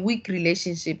a weak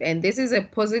relationship, and this is a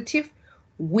positive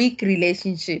weak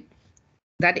relationship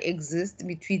that exists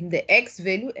between the X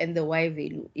value and the Y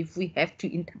value, if we have to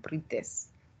interpret this.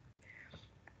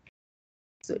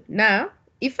 So now,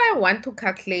 if I want to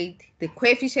calculate the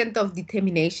coefficient of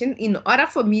determination, in order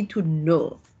for me to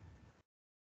know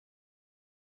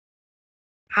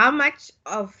how much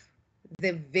of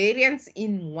the variance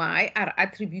in Y are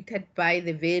attributed by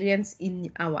the variance in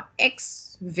our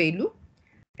X value,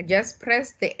 I just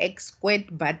press the X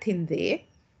squared button there,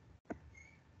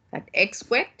 that X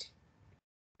squared,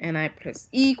 and I press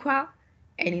equal,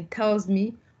 and it tells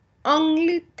me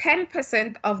only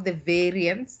 10% of the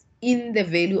variance in the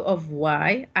value of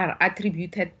Y are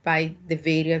attributed by the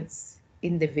variance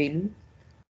in the value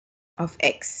of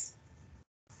X.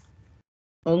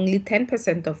 Only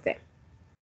 10% of them.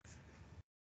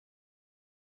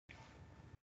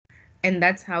 And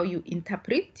that's how you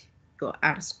interpret your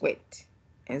R squared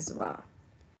as well.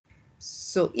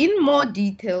 So in more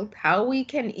detail, how we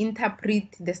can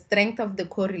interpret the strength of the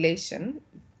correlation,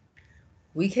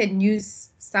 we can use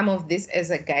some of this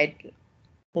as a guide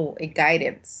or a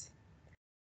guidance.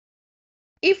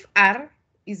 If R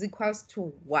is equals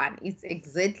to 1, it's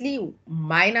exactly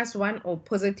 -1 or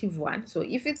 +1. So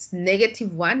if it's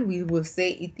 -1, we will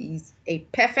say it is a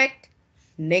perfect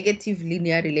negative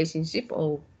linear relationship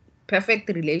or perfect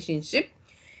relationship.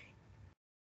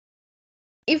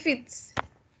 If it's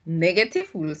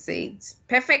negative, we'll say it's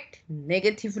perfect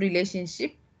negative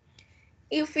relationship.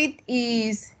 If it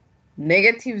is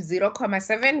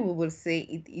 -0.7, we will say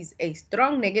it is a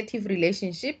strong negative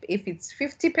relationship. If it's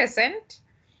 50%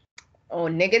 or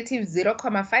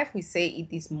 -0.5, we say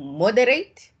it is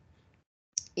moderate.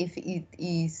 If it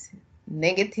is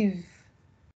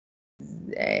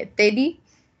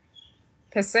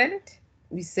 -30%,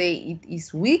 we say it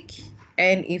is weak.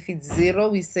 And if it's 0,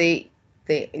 we say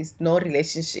there is no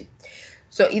relationship.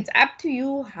 So it's up to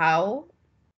you how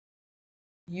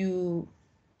you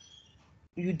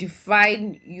you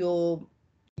define your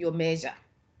measure.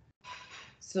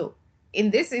 So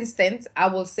in this instance, I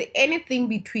will say anything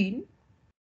between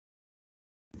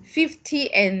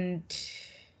 50 and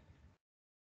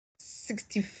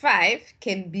 65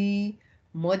 can be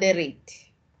moderate.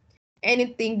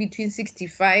 Anything between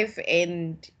 65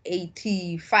 and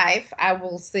 85, I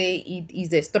will say it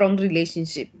is a strong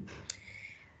relationship.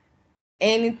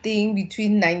 Anything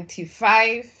between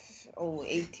 95 or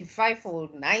 85 or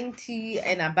 90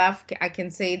 and above, I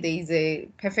can say there is a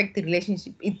perfect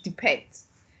relationship. It depends,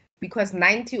 because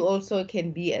 90 also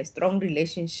can be a strong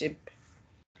relationship.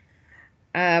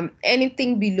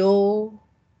 Anything below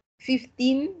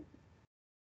 15,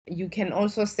 you can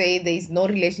also say there is no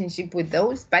relationship with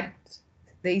those, but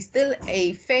there is still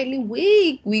a fairly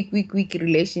weak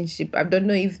relationship. I don't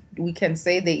know if we can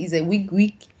say there is a weak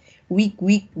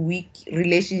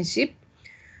relationship.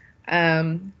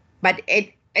 But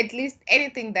at least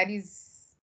anything that is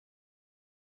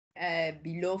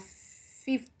below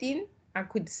 15, I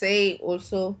could say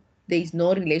also there is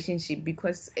no relationship,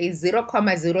 because a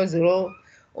 0,00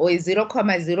 or a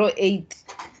 0,08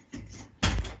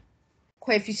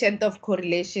 coefficient of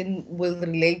correlation will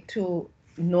relate to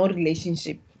no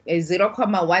relationship. A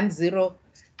 0,10,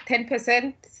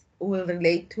 10% will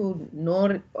relate to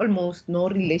almost no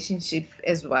relationship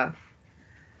as well.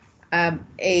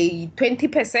 A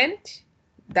 20%,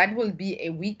 that will be a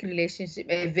weak relationship,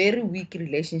 a very weak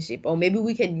relationship, or maybe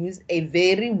we can use a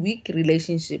very weak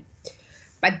relationship.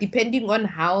 But depending on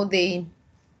how they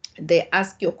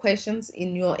ask your questions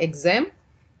in your exam,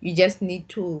 you just need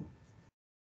to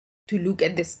look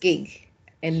at the scale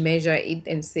and measure it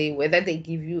and say whether they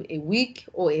give you a weak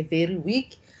or a very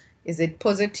weak. Is it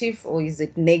positive or is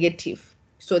it negative?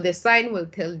 So the sign will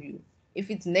tell you. If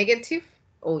it's negative,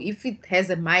 or if it has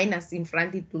a minus in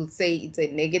front, it will say it's a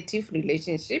negative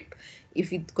relationship.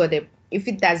 If it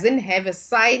doesn't have a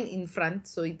sign in front,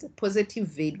 so it's a positive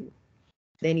value,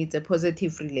 then it's a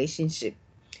positive relationship.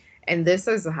 And this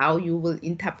is how you will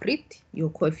interpret your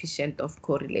coefficient of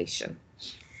correlation.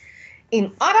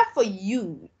 In order for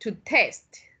you to test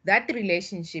that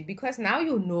relationship, because now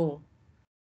you know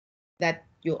that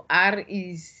your R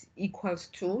is equals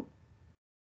to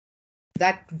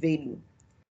that value,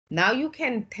 now you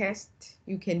can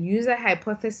use a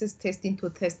hypothesis testing to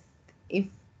test if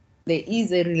there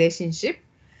is a relationship.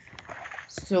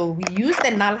 So we use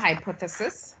the null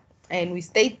hypothesis and we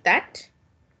state that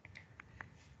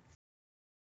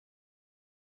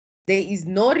there is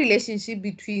no relationship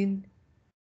between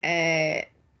X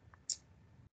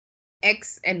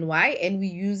and Y, and we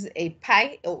use a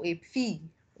pi or a phi.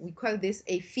 We call this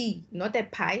a phi, not a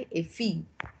pi, a phi.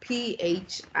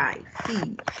 P-H-I,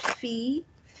 phi, phi.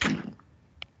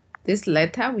 This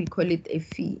letter, we call it a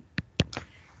phi.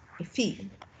 A phi.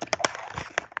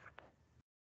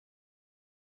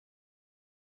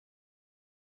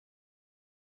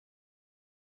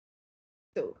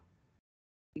 So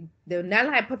the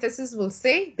null hypothesis will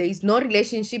say there is no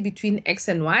relationship between X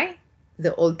and Y.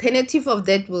 The alternative of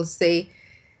that will say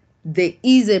there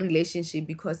is a relationship,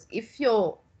 because if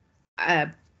your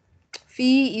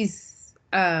phi is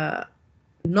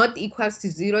not equals to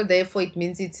 0, therefore it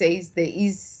means it says there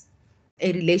is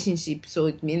a relationship. So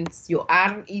it means your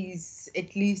R is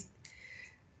at least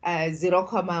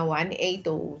 0,18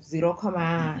 or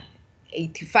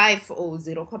 0,85 or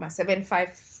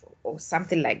 0,75 or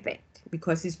something like that,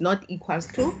 because it's not equals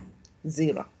to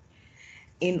 0.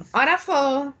 In order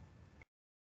for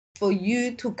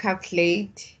you to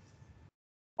calculate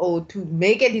or to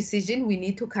make a decision, we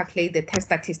need to calculate the test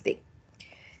statistic.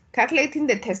 Calculating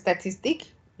the test statistic,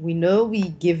 we know we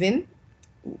given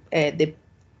the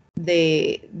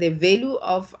value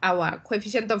of our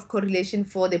coefficient of correlation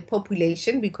for the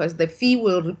population, because the phi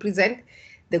will represent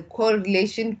the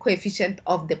correlation coefficient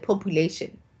of the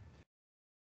population.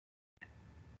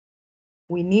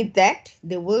 We need that.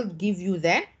 They will give you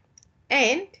that.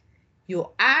 And your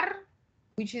R,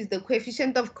 which is the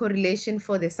coefficient of correlation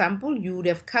for the sample, you would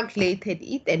have calculated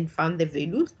it and found the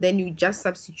values. Then you just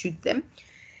substitute them.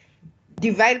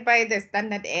 Divide by the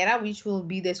standard error, which will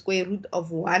be the square root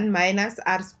of 1 minus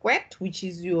R squared, which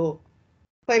is your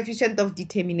coefficient of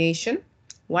determination.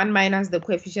 1 minus the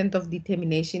coefficient of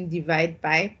determination divided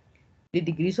by the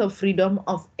degrees of freedom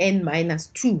of n minus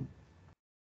 2.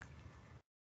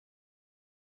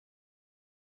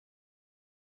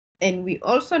 And we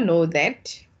also know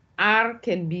that R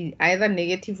can be either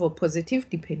negative or positive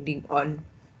depending on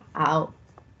how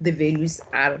the values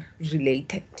are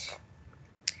related.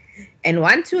 And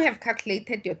once you have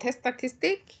calculated your test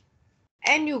statistic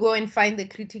and you go and find the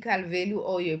critical value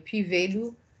or your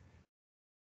p-value,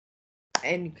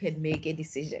 and you can make a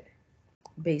decision.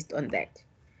 based on that.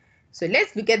 So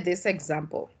let's look at this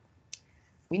example.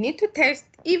 We need to test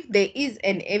if there is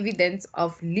an evidence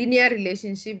of linear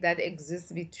relationship that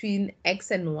exists between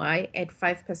X and Y at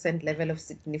 5% level of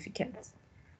significance.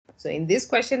 So in this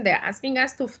question, they're asking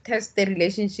us to test the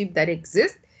relationship that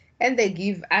exists, and they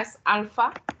give us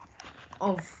alpha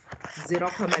of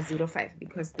 0.05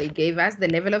 because they gave us the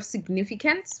level of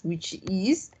significance, which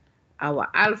is our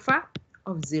alpha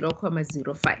of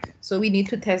 0.05. So we need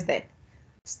to test that.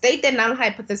 State the null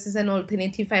hypothesis and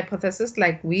alternative hypothesis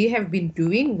like we have been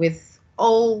doing with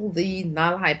all the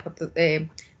null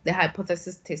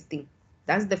hypothesis testing.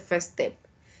 That's the first step.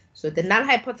 So the null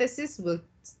hypothesis will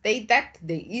state that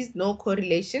there is no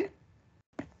correlation.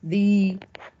 The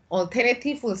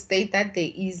alternative will state that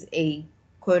there is a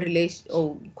correlation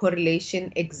or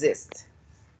correlation exists.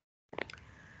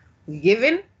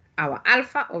 Given our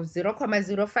alpha of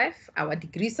 0.05, our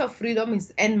degrees of freedom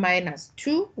is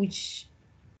n-2, which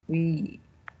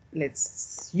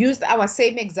let's use our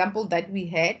same example that we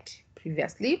had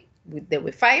previously. There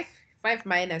were 5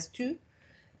 minus 2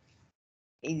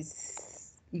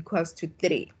 is equals to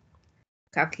 3.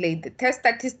 Calculate the test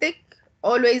statistic.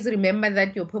 Always remember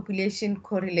that your population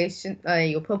correlation,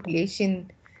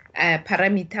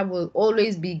 parameter will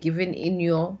always be given in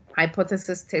your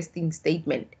hypothesis testing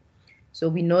statement. So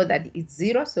we know that it's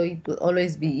 0, so it will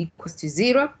always be equals to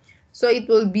 0. So it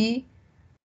will be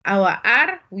our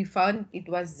R, we found it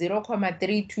was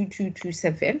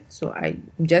 0.32227. So I'm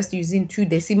just using 2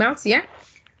 decimals here.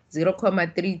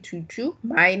 0.322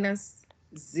 minus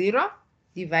 0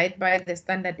 divided by the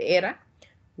standard error,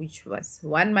 which was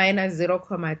 1 minus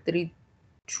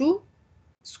 0.32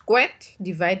 squared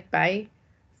divided by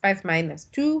 5 minus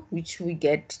 2, which we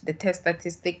get the test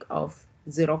statistic of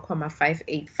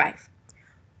 0.585.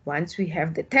 Once we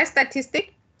have the test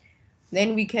statistic,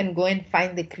 then we can go and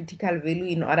find the critical value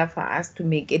in order for us to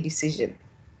make a decision.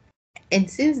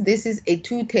 And since this is a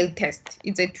two-tailed test,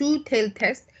 it's a two-tailed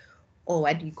test, or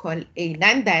what we call a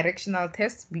non-directional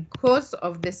test, because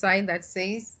of the sign that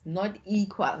says not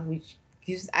equal, which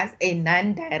gives us a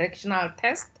non-directional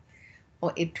test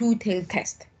or a two-tailed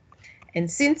test. And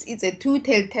since it's a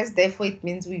two-tailed test, therefore it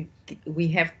means we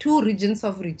have two regions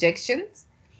of rejections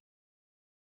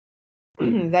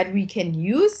that we can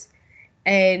use.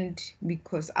 And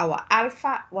because our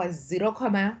alpha was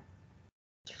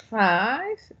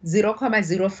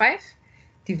 0.05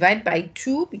 divided by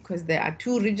 2, because there are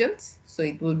two regions, so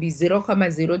it will be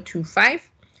 0.025,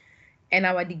 and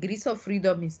our degrees of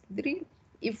freedom is 3.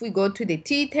 If we go to the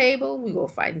T table, we will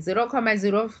find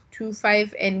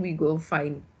 0.025 and we go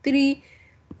find 3.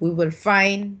 We will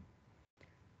find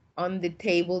on the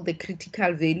table the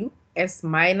critical value as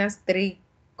minus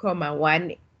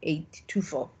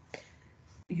 3.1824.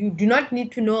 You do not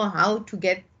need to know how to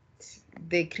get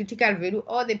the critical value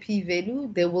or the p-value.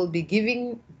 They will be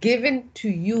given to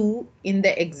you in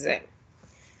the exam.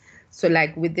 So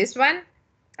like with this one,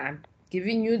 I'm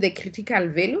giving you the critical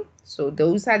value. So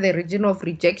those are the region of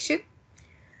rejection.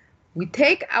 We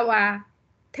take our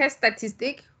test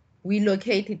statistic, we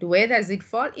locate it. Where does it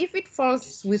fall? If it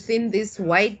falls within this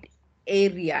white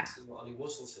area,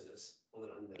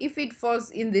 if it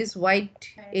falls in this white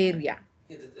area,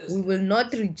 we will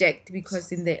not reject,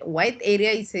 because in the white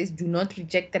area it says do not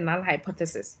reject the null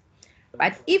hypothesis.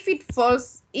 But if it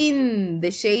falls in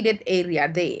the shaded area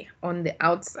there on the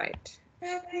outside,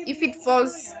 if it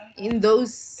falls in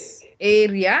those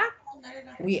area,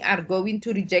 we are going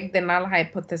to reject the null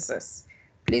hypothesis.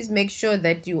 Please make sure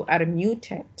that you are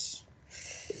muted.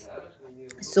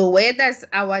 So where does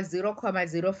our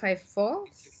 0.05 fall?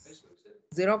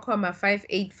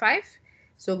 0.585.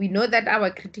 So we know that our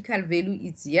critical value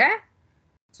is here.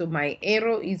 So my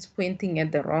arrow is pointing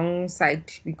at the wrong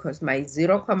side because my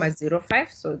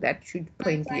 0.05, so that should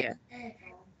point here.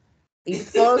 It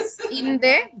falls in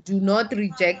there, do not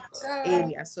reject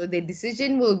area. So the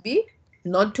decision will be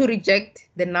not to reject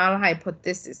the null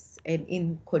hypothesis. And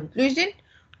in conclusion,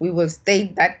 we will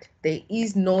state that there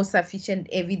is no sufficient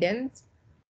evidence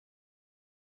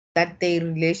that the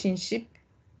relationship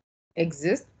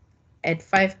exists at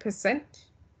 5%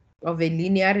 of a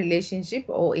linear relationship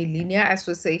or a linear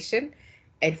association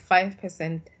at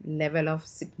 5% level of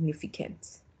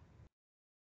significance.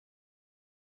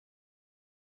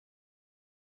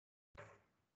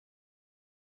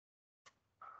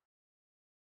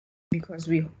 Because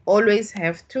we always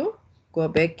have to go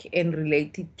back and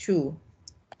relate it to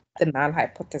the null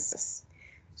hypothesis.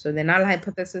 So the null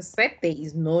hypothesis said there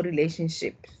is no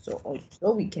relationship. So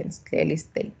also we can clearly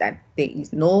state that there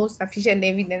is no sufficient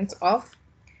evidence of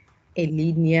a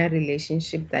linear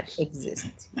relationship that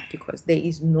exists, because there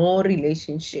is no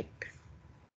relationship.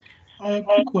 A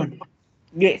quick one.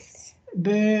 Yes.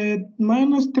 The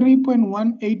minus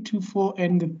 3.1824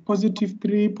 and the positive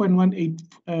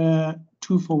 3.1824,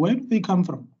 where do they come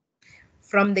from?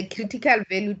 From the critical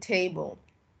value table.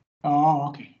 Oh,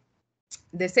 okay.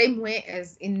 The same way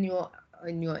as in your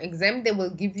exam, they will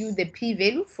give you the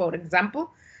p-value, for example.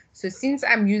 So since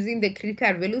I'm using the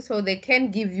critical value, so they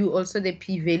can give you also the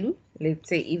p-value. Let's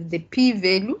say if the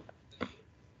p-value,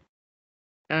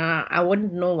 I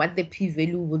wouldn't know what the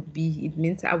p-value would be. It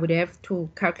means I would have to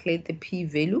calculate the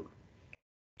p-value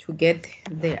to get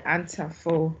the answer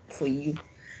for you.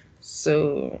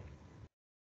 So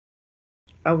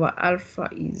our alpha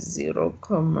is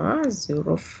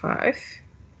 0.05.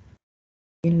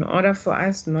 In order for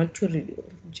us not to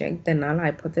reject the null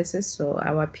hypothesis, so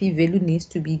our p-value needs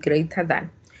to be greater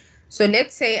than. So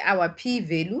let's say our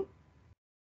p-value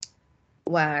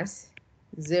was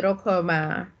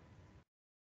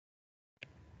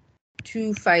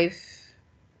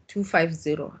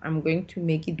 0.25250. I'm going to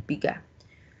make it bigger.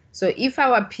 So if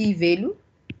our p-value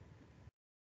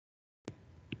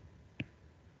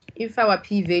is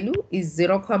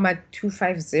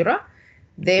 0.250,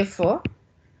 therefore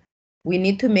we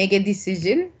need to make a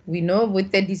decision. We know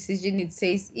with the decision it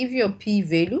says if your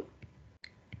p-value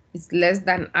is less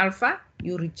than alpha,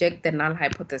 you reject the null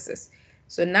hypothesis.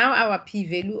 So now our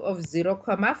p-value of 0,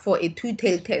 for a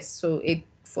two-tailed test. So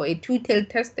for a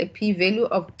two-tailed test, the p-value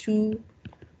of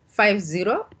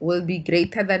 250 will be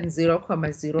greater than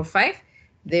 0.05.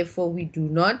 Therefore, we do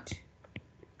not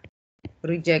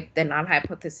reject the null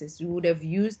hypothesis. You would have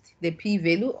used the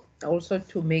p-value also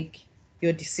to make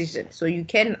your decision. So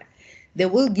they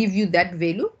will give you that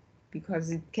value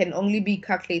because it can only be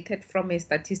calculated from a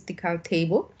statistical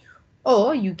table,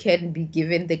 or you can be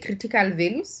given the critical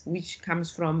values, which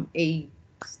comes from a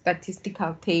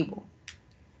statistical table.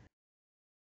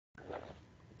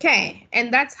 Okay,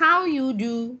 and that's how you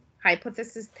do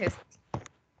hypothesis test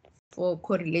for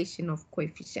correlation of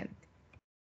coefficient.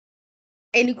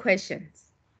 Any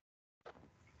questions?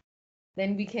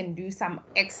 Then we can do some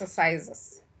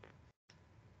exercises.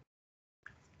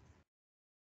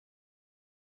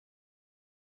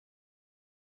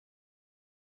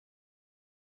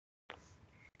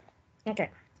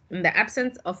 Okay, in the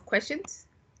absence of questions,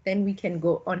 then we can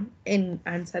go on and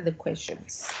answer the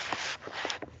questions.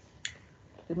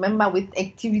 Remember, with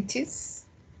activities,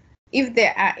 if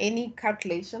there are any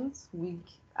calculations,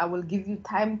 I will give you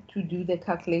time to do the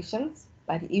calculations.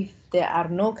 But if there are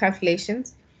no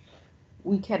calculations,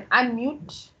 we can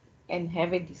unmute and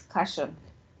have a discussion.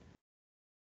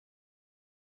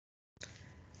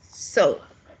 So,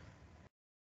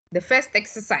 the first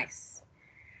exercise.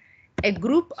 A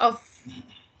group of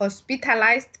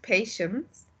hospitalized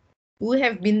patients who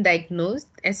have been diagnosed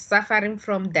as suffering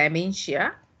from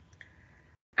dementia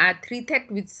are treated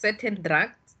with certain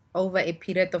drugs over a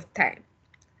period of time.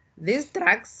 These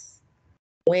drugs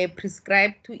were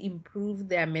prescribed to improve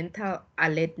their mental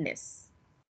alertness.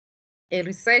 A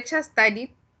researcher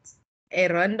studied a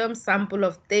random sample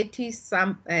of 30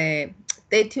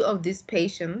 of these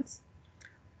patients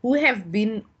who have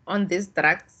been on these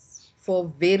drugs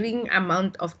for varying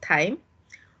amount of time,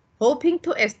 hoping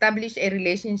to establish a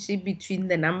relationship between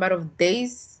the number of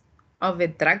days of a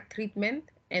drug treatment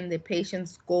and the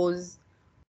patient's scores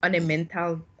on a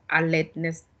mental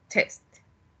alertness test.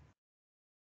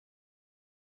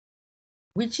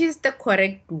 Which is the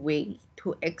correct way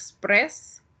to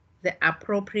express the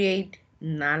appropriate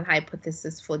null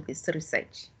hypothesis for this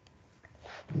research?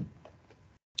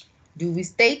 Do we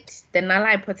state the null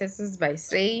hypothesis by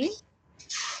saying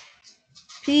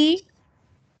P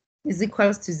is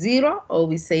equals to 0, or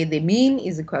we say the mean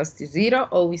is equals to 0,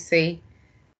 or we say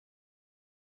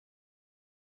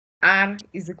R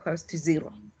is equals to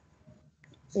 0?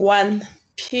 1.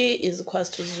 P is equals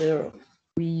to 0.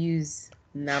 We use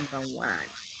number 1.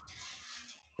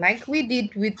 Like we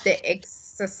did with the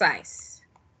exercise.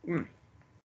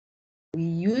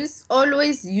 We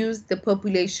always use the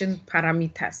population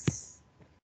parameters.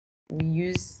 We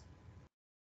use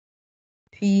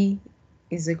P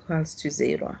is equals to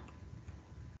 0.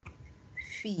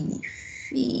 Phi.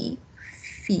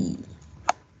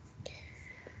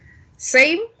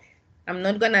 Same. I'm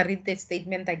not going to read the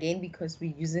statement again because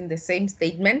we're using the same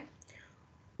statement.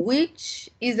 Which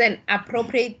is an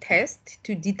appropriate test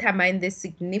to determine the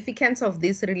significance of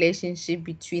this relationship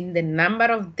between the number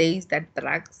of days that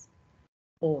the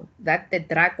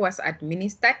drug was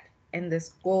administered and the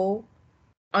score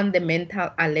on the mental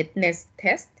alertness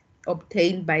test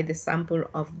obtained by the sample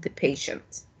of the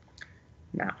patient.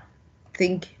 Now,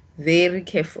 think very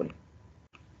carefully.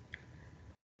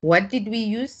 What did we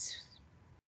use?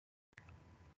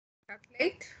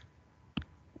 Calculate.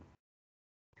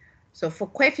 So for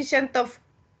coefficient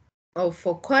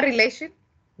for correlation,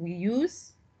 we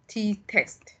use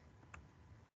t-test.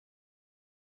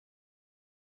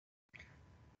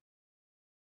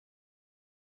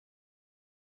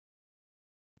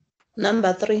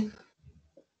 Number 3.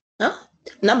 Huh?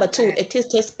 Number 2, a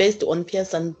test based on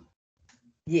Pearson.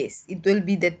 Yes, it will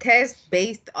be the test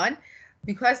based on,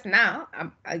 because now,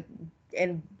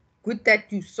 and good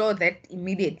that you saw that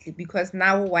immediately, because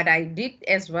now what I did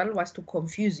as well was to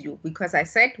confuse you, because I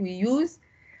said we use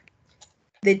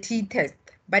the t-test,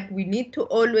 but we need to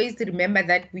always remember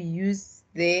that we use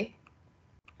the,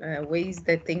 where is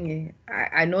the thing?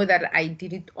 I know that I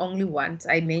did it only once.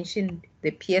 I mentioned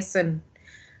the Pearson.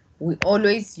 We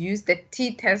always use the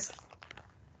t-test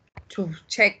to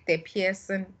check the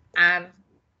Pearson R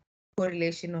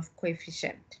correlation of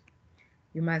coefficient.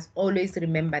 You must always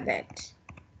remember that.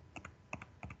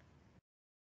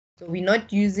 So we're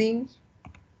not using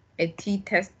a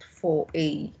t-test for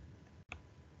a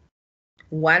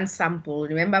one sample.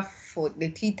 Remember, for the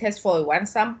t-test for a one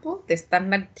sample, the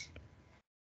standard,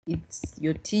 it's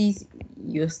your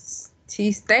t-stat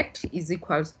is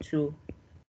equals to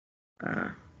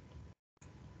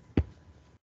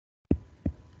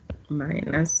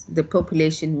minus the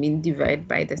population mean divided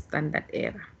by the standard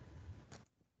error,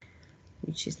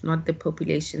 which is not the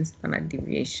population standard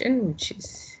deviation, which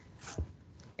is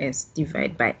S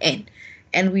divided by N.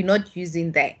 And we're not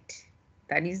using that.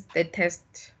 That is the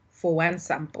test for one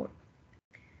sample.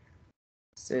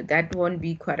 So that won't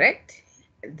be correct.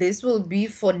 This will be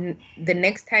for the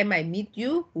next time I meet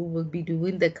you, we will be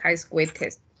doing the chi-square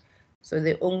test. So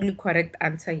the only correct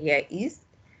answer here is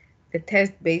the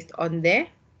test based on the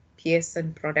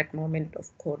Pearson product moment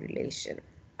of correlation.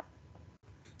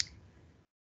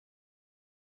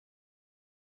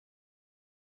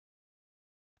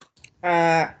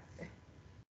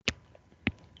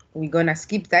 We're gonna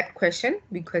skip that question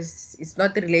because it's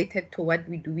not related to what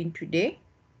we're doing today.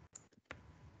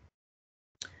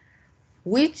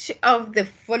 Which of the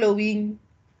following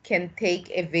can take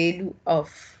a value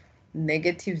of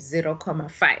negative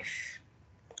 0.5?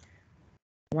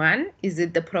 1, is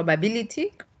it the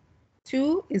probability?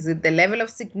 2, is it the level of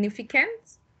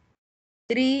significance?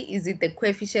 3, is it the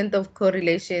coefficient of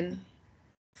correlation?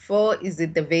 4, is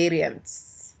it the variance?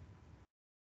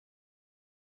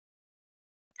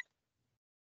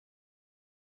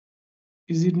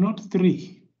 Is it not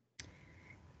 3?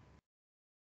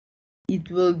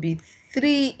 It will be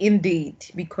 3 indeed,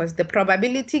 because the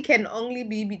probability can only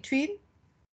be between,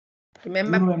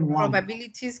 remember,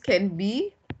 probabilities can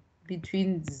be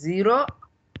between 0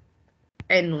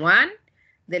 and 1.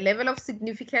 The level of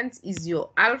significance is your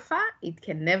alpha. It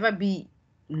can never be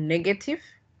negative.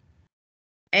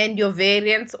 And your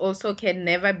variance also can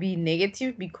never be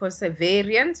negative, because a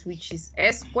variance, which is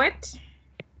S squared,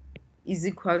 is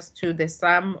equals to the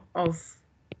sum of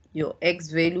your X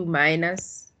value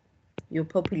minus your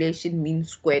population mean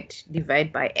squared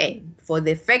divided by N. For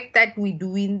the fact that we're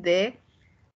doing the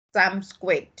sum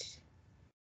squared,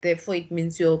 therefore it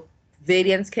means your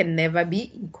variance can never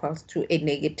be equals to a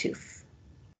negative.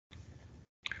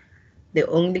 The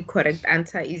only correct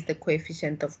answer is the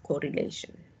coefficient of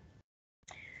correlation,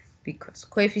 because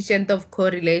coefficient of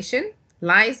correlation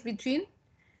lies between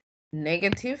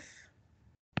negative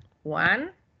 1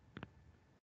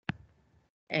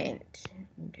 and,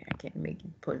 okay, I can make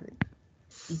it positive,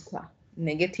 equal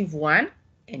negative 1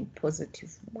 and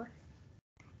positive 1.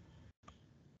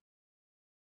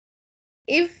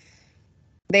 If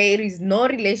there is no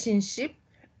relationship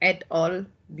at all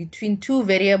between two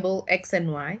variables X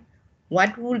and Y,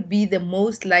 what would be the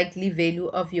most likely value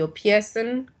of your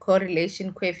Pearson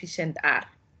correlation coefficient R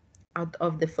out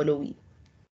of the following?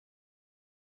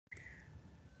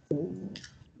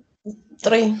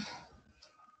 3.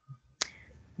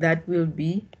 That will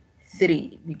be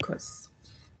 3, because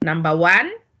number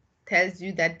 1 tells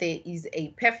you that there is a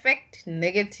perfect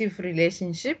negative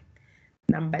relationship.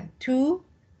 Number 2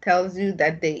 tells you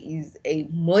that there is a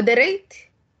moderate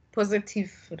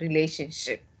positive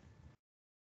relationship.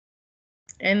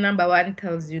 And number 1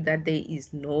 tells you that there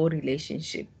is no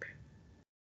relationship.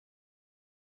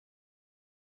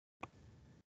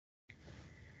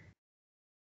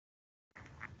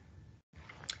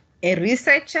 A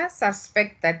researcher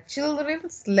suspects that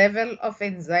children's level of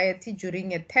anxiety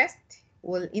during a test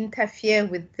will interfere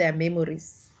with their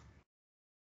memories.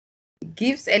 He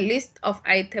gives a list of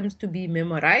items to be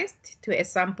memorized to a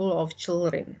sample of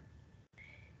children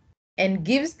and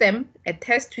gives them a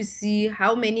test to see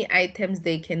how many items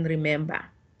they can remember.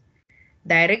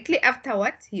 Directly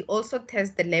afterwards, he also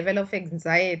tests the level of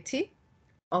anxiety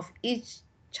of each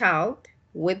child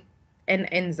with an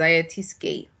anxiety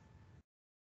scale.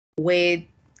 where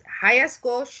higher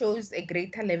score shows a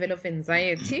greater level of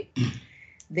anxiety.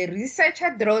 The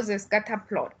researcher draws a scatter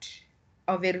plot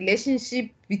of a relationship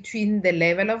between the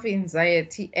level of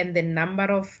anxiety and the number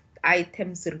of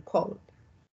items recalled.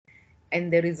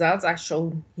 And the results are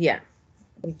shown here,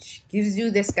 which gives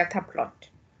you the scatter plot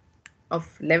of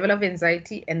level of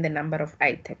anxiety and the number of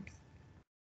items.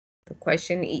 The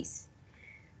question is,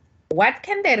 what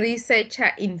can the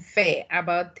researcher infer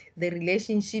about the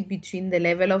relationship between the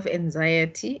level of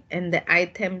anxiety and the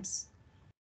items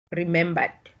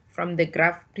remembered from the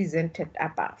graph presented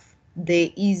above? There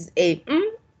is a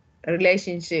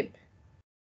relationship.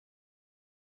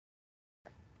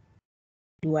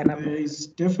 There is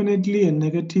definitely a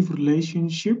negative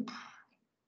relationship.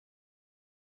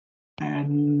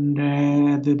 And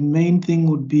the main thing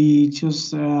would be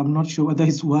just, I'm not sure whether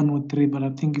it's 1 or 3, but I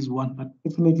think it's 1, but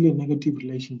definitely a negative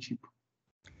relationship.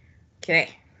 Okay,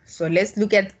 so let's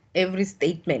look at every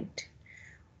statement.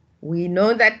 We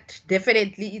know that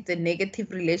definitely it's a negative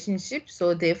relationship,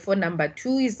 so therefore number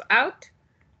 2 is out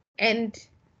and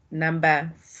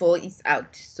number 4 is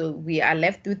out. So we are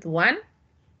left with 1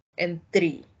 and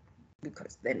 3,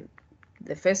 because then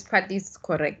the first part is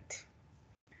correct.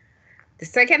 The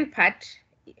second part,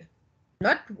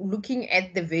 not looking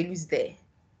at the values there,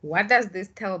 what does this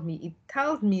tell me? It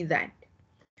tells me that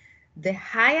the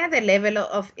higher the level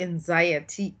of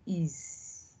anxiety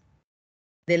is,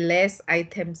 the less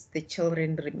items the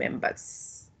children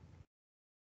remembers.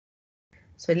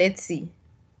 So let's see.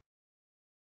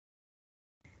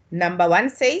 Number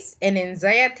 1 says, an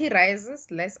anxiety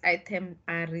rises, less items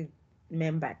are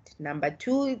remembered. Number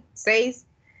 2 says,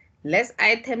 less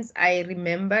items are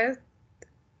remembered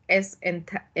as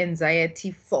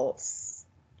anxiety falls.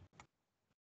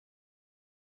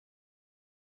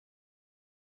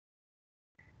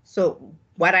 So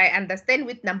what I understand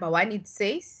with number 1, it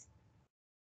says,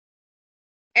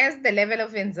 as the level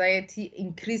of anxiety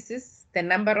increases, the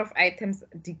number of items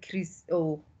decrease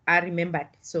or are remembered.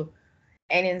 So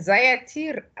an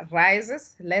anxiety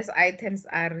rises, less items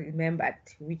are remembered,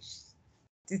 which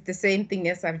is the same thing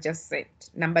as I've just said.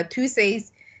 Number 2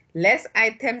 says, less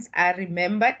items are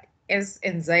remembered as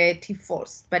anxiety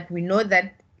falls, but we know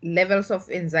that levels of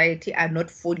anxiety are not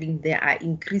falling, they are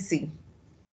increasing.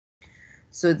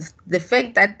 So the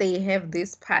fact that they have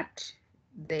this part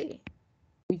there,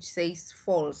 which says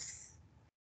false,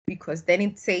 because then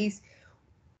it says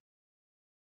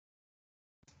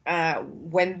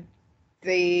when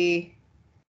the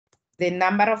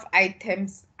number of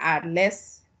items are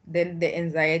less, then the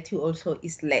anxiety also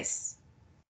is less.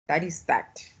 That is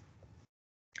that.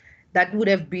 That would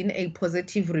have been a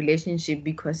positive relationship,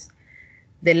 because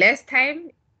the less time,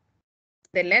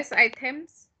 the less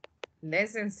items,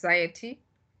 less anxiety,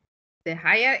 the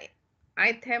higher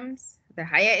items, the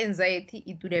higher anxiety,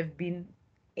 it would have been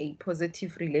a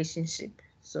positive relationship.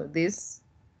 So this,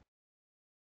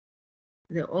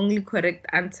 the only correct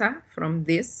answer from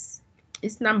this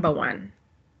is number 1.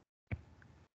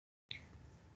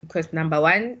 Because number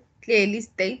 1 clearly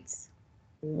states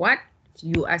what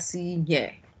you are seeing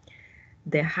here.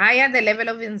 The higher the level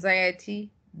of anxiety,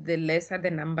 the lesser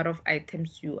the number of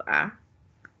items you are,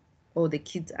 or the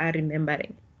kids are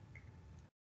remembering.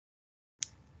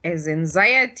 As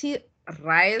anxiety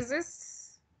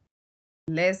rises,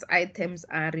 less items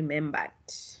are remembered.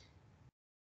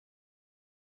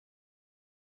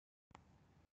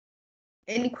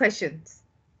 Any questions?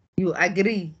 You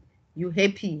agree? You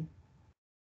happy?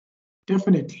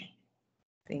 Definitely.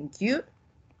 Thank you.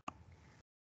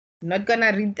 Not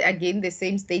gonna read again the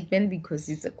same statement because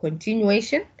it's a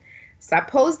continuation.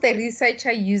 Suppose the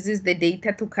researcher uses the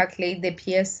data to calculate the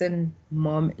Pearson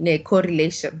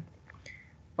correlation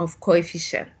of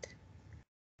coefficient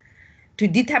to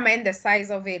determine the size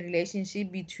of a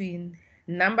relationship between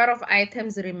number of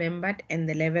items remembered and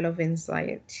the level of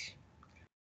anxiety.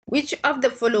 Which of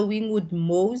the following would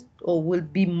most or will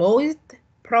be most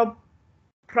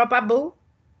probable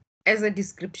as a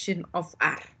description of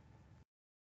R?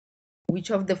 Which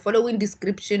of the following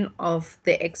description of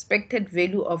the expected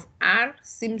value of R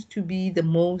seems to be the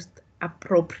most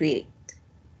appropriate?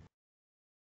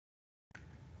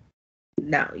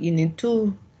 Now you need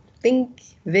to think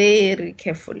very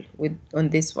careful on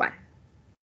this one.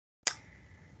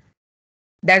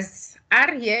 Does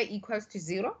R here equals to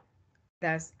 0?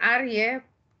 Does R here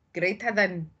greater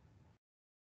than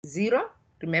 0?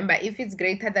 Remember, if it's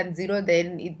greater than 0,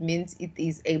 then it means it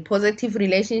is a positive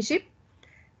relationship.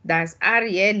 Does R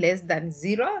here less than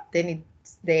 0? Then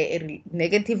it's the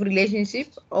negative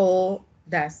relationship. Or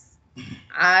does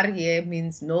R here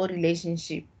means no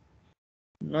relationship,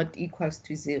 not equals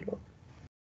to 0?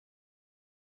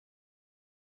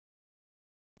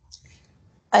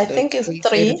 I So think it's it's a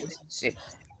 3. relationship.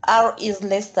 R is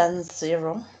less than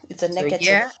 0. It's a So negative.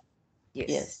 yeah, yes.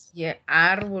 Yes. Yeah,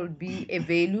 R will be a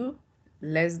value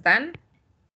less than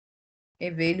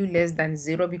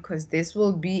 0 because this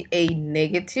will be a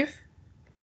negative.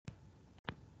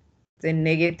 The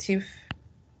negative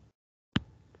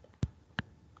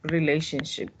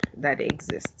relationship that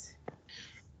exists.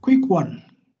 Quick one.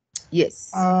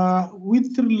 Yes.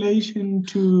 With relation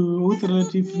to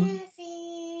relative.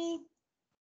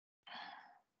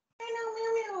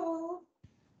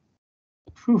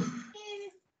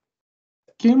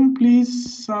 Can you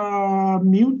please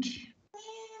mute?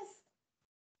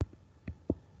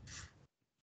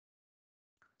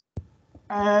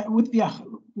 With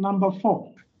number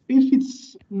 4. If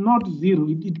it's not 0,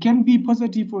 it can be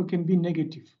positive or it can be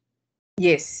negative.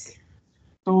 Yes.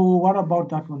 So what about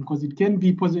that one? Because it can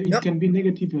be positive, it can be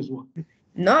negative as well.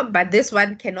 No, but this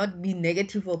one cannot be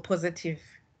negative or positive.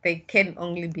 They can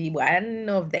only be one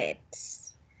of that.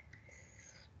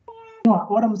 No,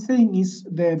 what I'm saying is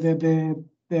the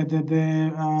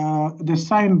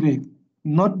sign there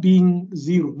not being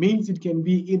 0 means it can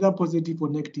be either positive or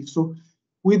negative. So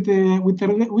with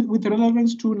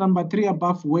relevance to number 3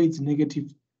 above where it's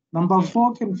negative, number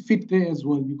 4 can fit there as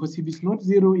well, because if it's not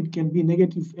 0, it can be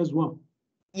negative as well.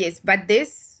 Yes, but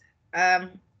this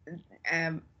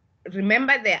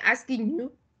remember they're asking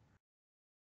you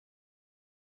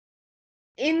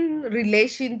in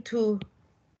relation to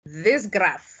this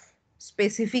graph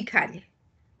specifically.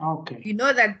 Okay. You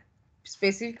know that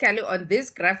specifically on this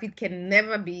graph, it can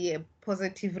never be a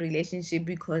positive relationship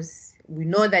because we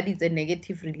know that it's a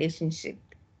negative relationship.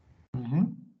 Mm-hmm.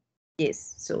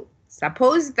 Yes, so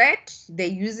suppose that they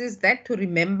uses that to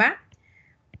remember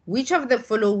which of the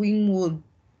following would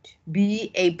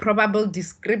be a probable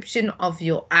description of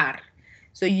your R.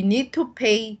 So you need to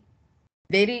pay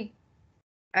very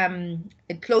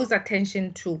close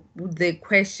attention to the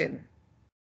question.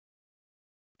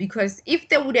 Because if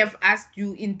they would have asked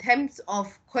you in terms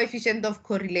of coefficient of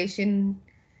correlation,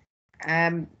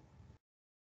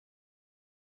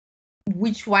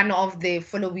 which one of the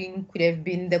following could have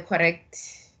been the correct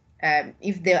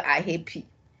if they are happy.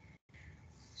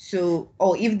 So,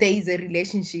 or if there is a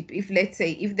relationship, if let's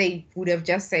say, if they would have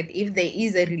just said, if there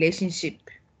is a relationship.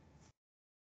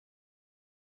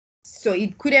 So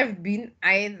it could have been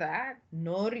either,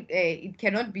 it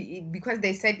cannot be, because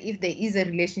they said if there is a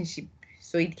relationship.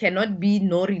 So it cannot be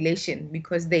no relation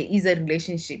because there is a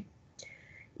relationship.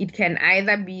 It can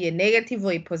either be a negative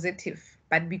or a positive.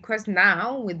 But because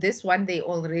now with this one, they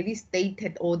already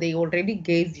stated or they already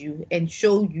gave you and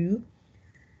showed you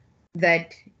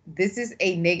that this is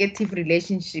a negative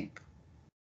relationship.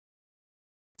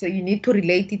 So you need to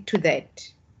relate it to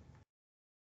that.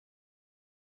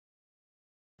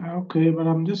 Okay, but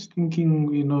I'm just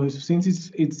thinking, you know, since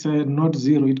it's not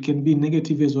 0, it can be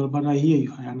negative as well. But I hear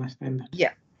you. I understand that.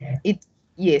 Yeah.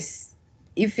 Yes.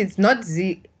 If it's not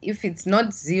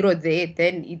 0 there,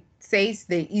 then it says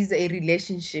there is a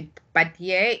relationship. But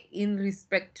here, in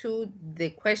respect to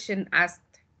the question asked,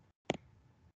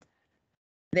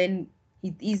 then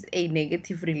it is a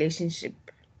negative relationship.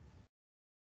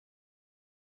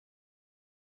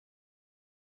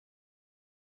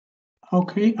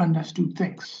 Okay, understood.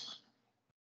 Thanks.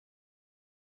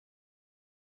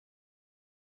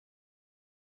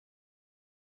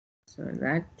 So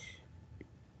that.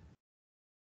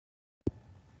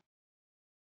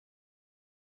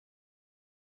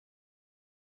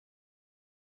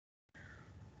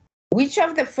 Which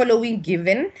of the following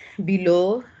given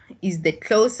below is the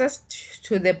closest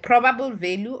to the probable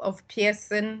value of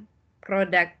Pearson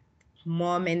product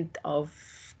moment of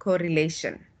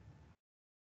correlation?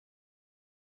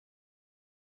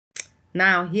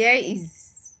 Now here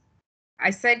is,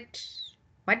 I said,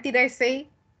 what did I say?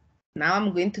 Now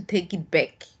I'm going to take it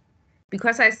back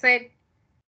because I said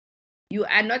you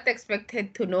are not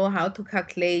expected to know how to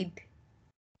calculate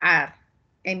R.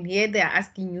 And here they are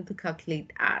asking you to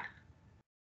calculate R.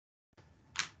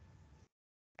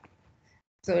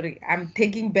 Sorry, I'm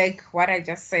taking back what I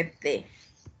just said there,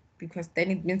 because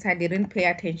then it means I didn't pay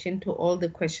attention to all the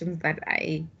questions that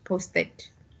I posted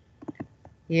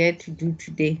here to do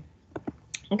today.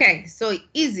 Okay, so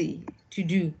easy to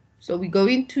do. So we're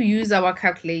going to use our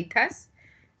calculators.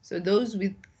 So those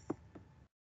with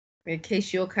a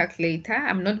Casio calculator,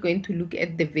 I'm not going to look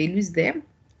at the values there.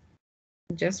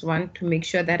 I just want to make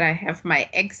sure that I have my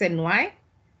X and Y.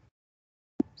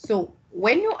 So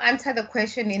when you answer the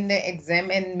question in the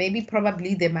exam, and maybe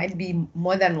probably there might be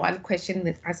more than one question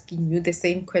that's asking you the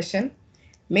same question,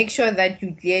 make sure that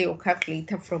you clear your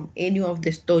calculator from any of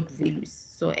the stored values.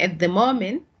 So at the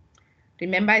moment,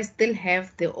 remember I still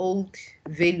have the old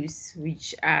values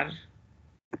which are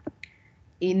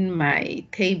in my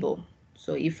table.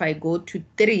 So if I go to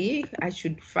 3, I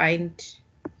should find,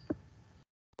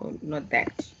 oh, not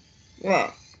that.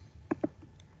 Well,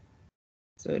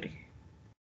 sorry.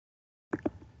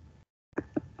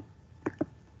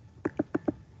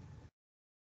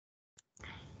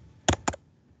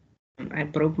 I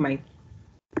broke my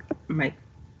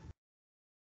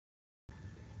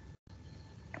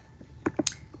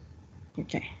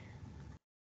okay.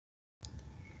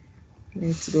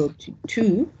 Let's go to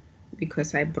 2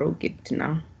 because I broke it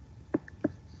now.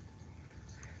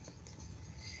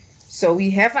 So we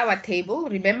have our table.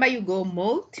 Remember, you go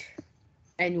mode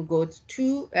and you go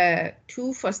to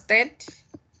 2 for stat,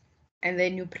 and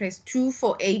then you press 2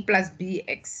 for a plus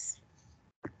bx,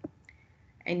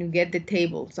 and you get the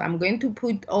table. So I'm going to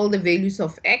put all the values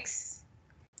of x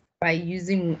by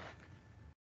using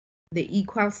the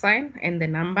equal sign and the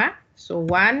number. So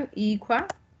 1 equal,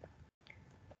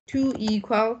 2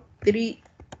 equal, 3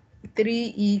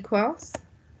 equals,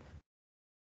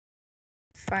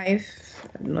 4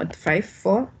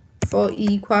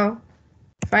 equal,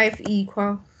 5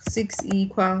 equal, 6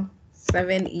 equal,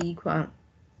 7 equal,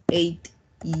 8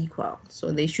 equal.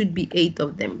 So there should be 8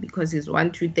 of them because it's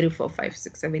 1, 2, 3, 4, 5,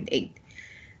 6, 7, 8.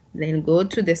 Then go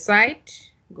to the side,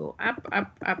 go up,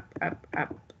 up, up, up,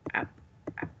 up, up,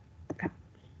 up, up.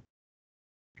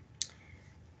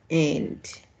 And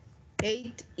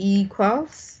 8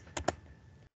 equals,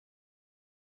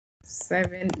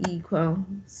 7 equal,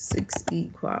 6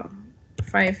 equal,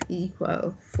 5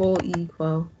 equal, 4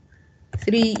 equal,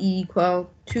 3 equal,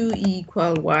 2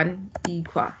 equal, 1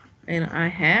 equal. And I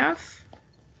have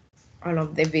all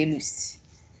of the values.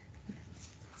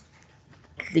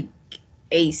 Click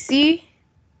AC.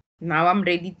 Now I'm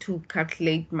ready to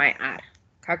calculate my R.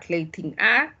 Calculating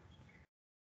R,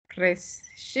 press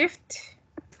Shift,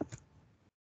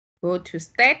 go to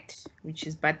Stat, which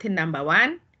is button number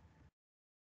 1,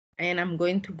 and I'm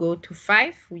going to go to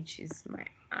 5, which is my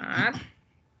R,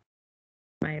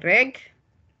 my reg,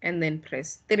 and then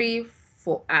press 3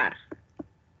 for R,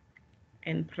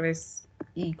 and press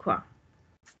equal.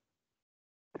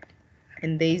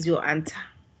 And there's your answer.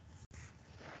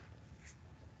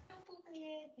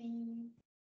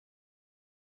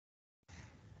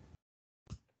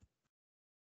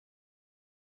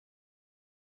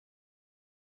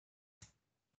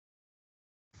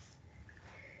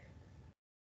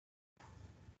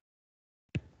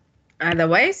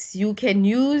 Otherwise, you can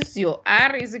use your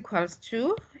R is equals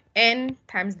to N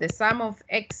times the sum of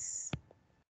X,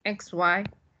 XY,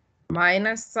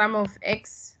 minus sum of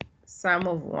X, sum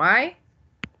of Y,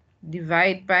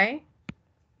 divide by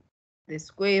the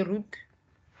square root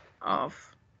of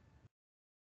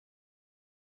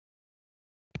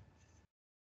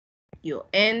your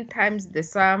N times the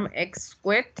sum X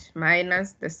squared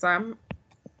minus the sum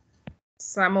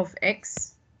of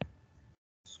X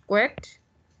squared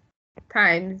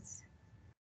times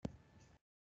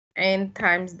N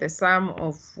times the sum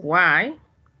of Y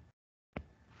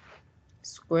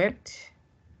squared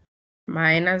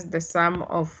minus the sum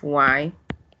of Y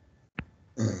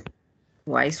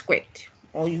squared.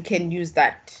 Or you can use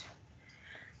that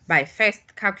by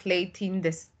first calculating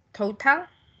the total,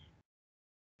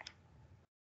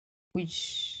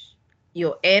 which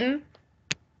your N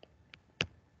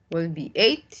will be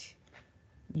 8.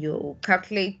 You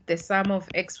calculate the sum of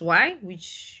xy,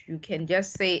 which you can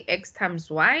just say x times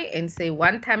y and say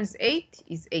 1 times 8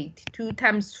 is 8. 2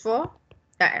 times 4,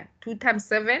 2 times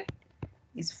 7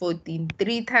 is 14.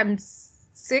 3 times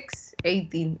 6,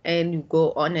 18. And you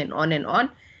go on and on and on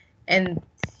and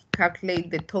calculate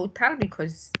the total,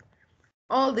 because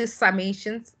all these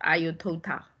summations are your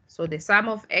total. So the sum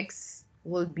of x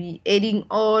will be adding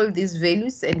all these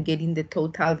values and getting the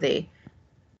total there.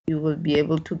 You will be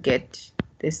able to get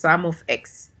the sum of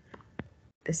x.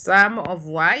 The sum of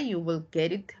y, you will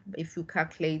get it if you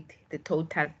calculate the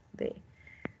total there.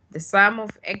 The sum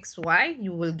of xy,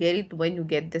 you will get it when you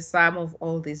get the sum of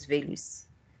all these values,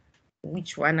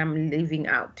 which one I'm leaving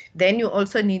out. Then you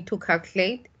also need to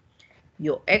calculate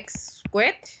your x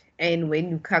squared, and when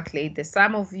you calculate the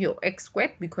sum of your x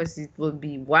squared, because it will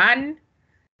be 1,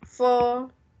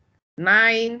 4,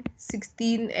 9,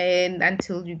 16, and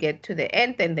until you get to the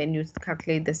end, and then you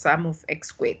calculate the sum of x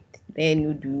squared. Then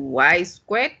you do y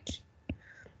squared,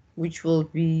 which will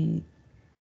be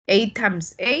 8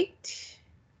 times 8.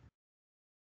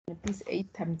 It is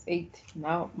 8 times 8.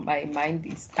 Now my mind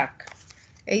is stuck.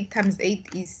 8 times 8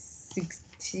 is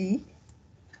 60.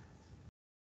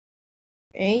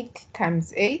 8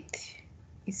 times 8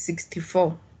 is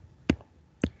 64.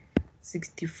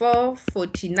 64,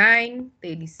 49,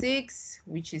 36,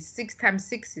 which is 6 times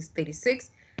 6 is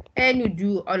 36. And you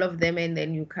do all of them, and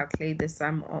then you calculate the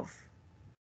sum of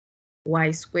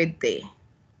y squared there.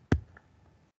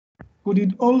 Could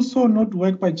it also not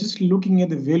work by just looking at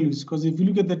the values? Because if you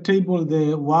look at the table,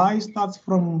 the y starts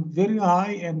from very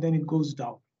high and then it goes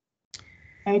down.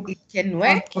 It can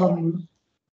work.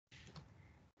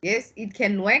 Yes, it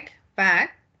can work, but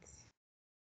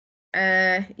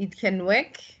it can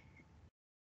work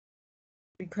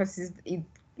because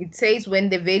it says when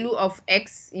the value of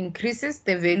x increases,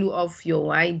 the value of your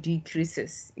y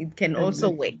decreases. It can also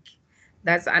work.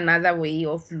 That's another way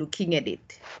of looking at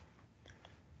it.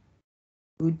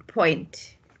 Good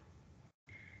point.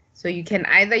 So you can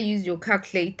either use your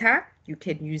calculator, you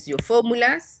can use your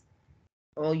formulas,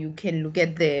 or you can look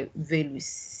at the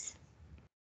values.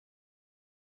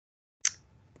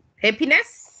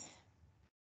 Happiness?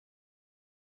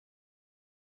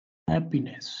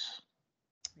 Happiness.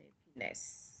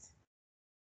 Happiness.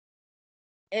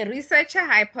 A researcher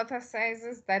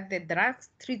hypothesizes that the drug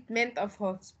treatment of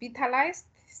hospitalized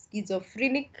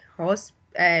schizophrenic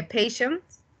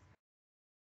patients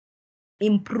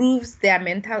improves their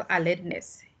mental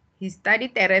alertness. He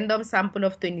studied a random sample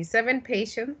of 27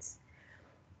 patients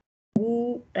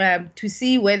who, to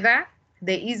see whether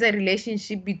there is a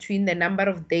relationship between the number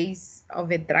of days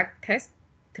of a drug test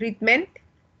treatment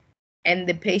and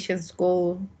the patient's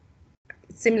score.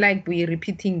 It seems like we're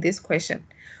repeating this question.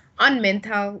 On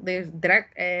mental, the drug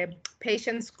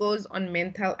patient scores on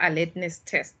mental alertness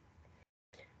test,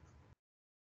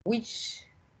 which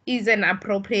is an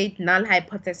appropriate null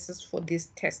hypothesis for this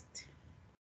test.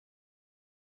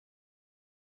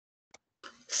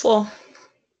 4.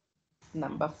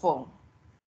 Number 4.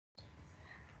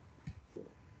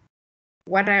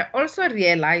 What I also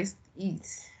realized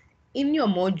is in your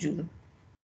module,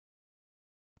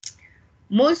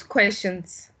 most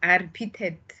questions are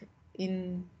repeated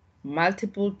in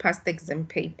multiple past exam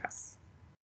papers,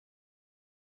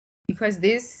 because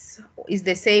this is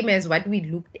the same as what we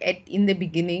looked at in the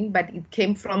beginning, but it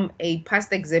came from a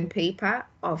past exam paper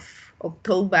of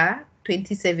October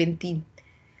 2017.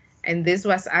 And this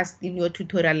was asked in your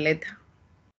tutorial letter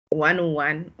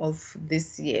 101 of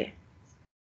this year,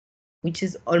 which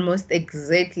is almost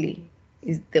exactly.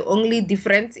 The only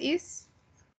difference is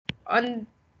on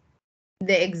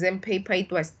the exam paper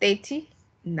it was 30,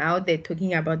 now they're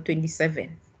talking about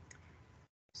 27.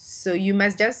 So you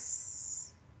must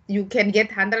just, you can get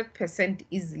 100%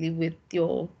 easily with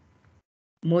your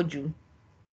module.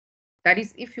 That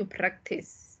is if you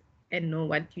practice and know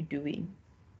what you're doing.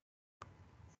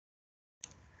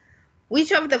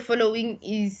 Which of the following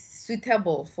is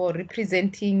suitable for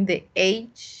representing the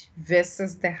age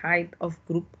versus the height of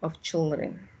group of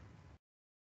children?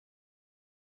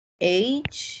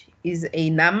 Age is a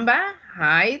number,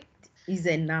 height is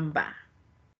a number.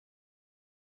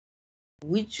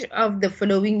 Which of the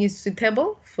following is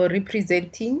suitable for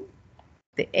representing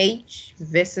the age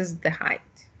versus the height?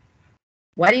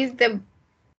 What is the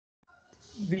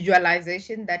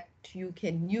visualization that you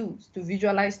can use to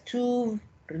visualize a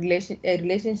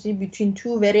relationship between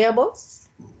two variables?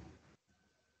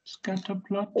 Scatter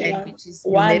plot. And which is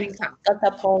One numerical.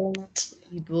 scatter plot.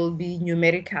 It will be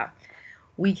numerical.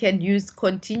 We can use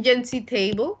contingency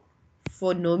table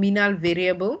for nominal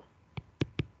variable.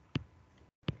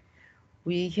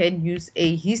 We can use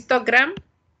a histogram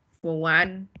for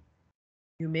one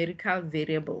numerical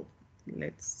variable.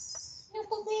 Let's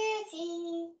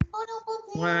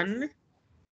one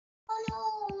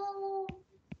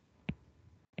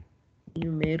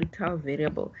numerical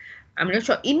variable. I'm not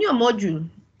sure in your module,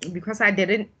 because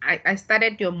I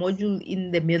started your module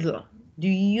in the middle. Do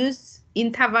you use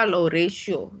interval or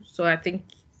ratio? So I think,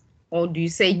 or do you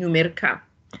say numerical?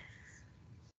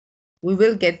 We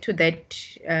will get to that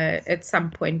at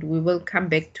some point. We will come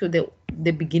back to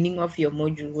the beginning of your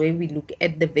module where we look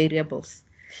at the variables.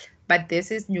 But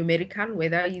this is numerical,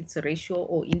 whether it's ratio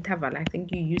or interval. I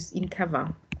think you use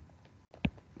interval.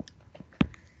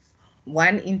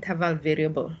 One interval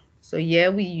variable. So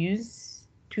here we use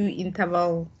two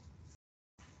interval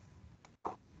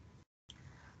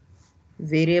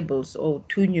variables or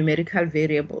two numerical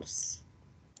variables.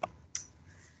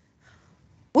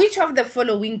 Which of the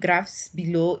following graphs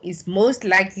below is most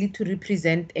likely to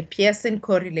represent a Pearson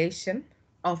correlation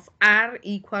of R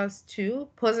equals to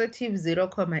positive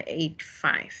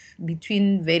 0.85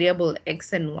 between variable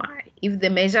X and Y if the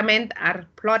measurements are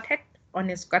plotted on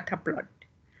a scatter plot?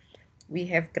 We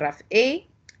have graph A,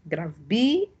 graph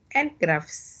B, and graph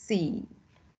C.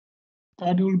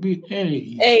 That will be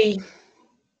A. A.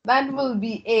 That will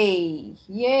be A.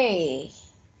 Yay.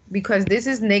 because this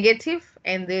is negative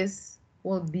and this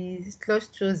will be close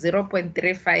to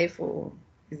 0.35 or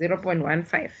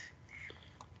 0.15.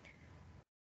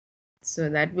 So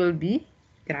that will be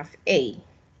graph A.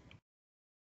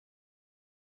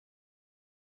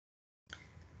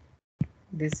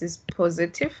 This is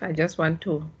positive. I just want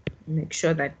to make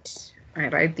sure that I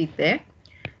write it there.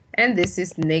 And this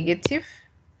is negative,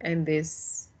 and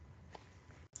this,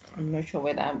 I'm not sure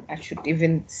whether I should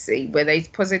even say whether it's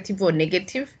positive or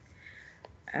negative,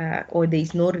 or there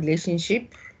is no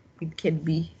relationship. It can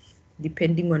be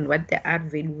depending on what the R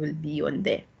value will be on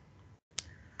there.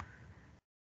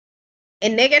 A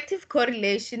negative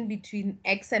correlation between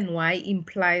X and Y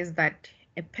implies that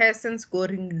a person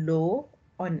scoring low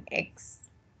on X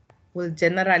will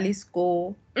generally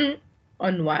score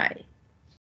on Y,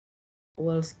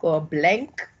 will score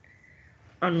blank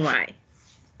on Y.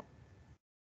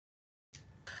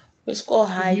 We score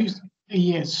high.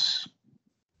 Yes.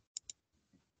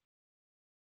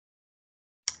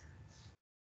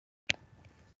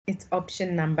 It's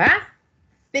option number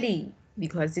 3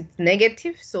 because it's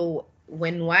negative. So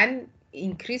when one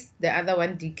increase, the other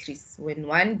one decrease. When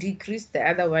one decrease, the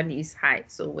other one is high.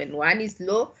 So when one is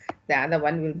low, the other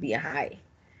one will be high.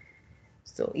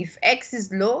 So if X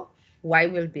is low, Y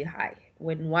will be high.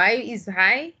 When Y is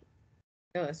high,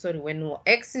 when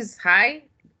X is high,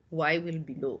 Y will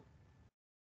be low,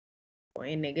 or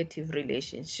a negative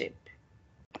relationship.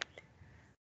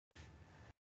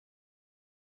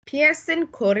 Pearson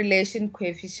correlation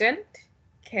coefficient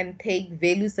can take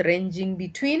values ranging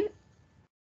between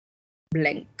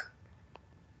blank.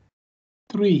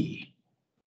 3.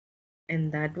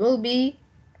 And that will be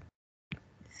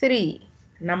 3.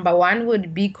 Number 1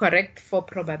 would be correct for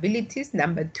probabilities.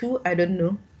 Number 2, I don't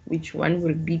know which one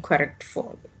will be correct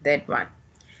for that one.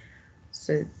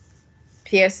 So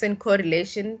Pearson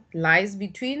correlation lies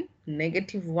between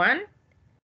 -1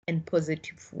 and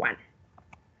 +1.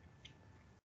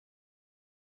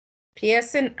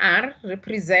 Pearson R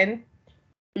represent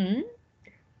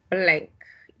blank.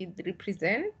 It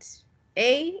represents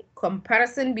a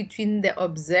comparison between the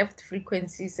observed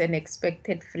frequencies and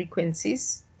expected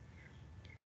frequencies.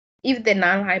 If the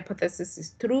null hypothesis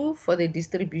is true for the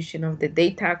distribution of the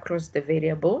data across the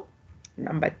variable.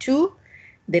 Number 2,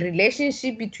 the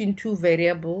relationship between two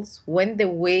variables when the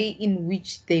way in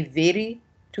which they vary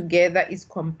together is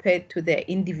compared to their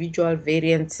individual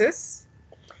variances.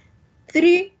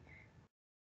 3,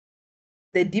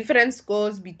 the difference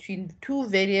scores between the two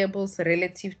variables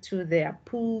relative to their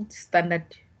pooled standard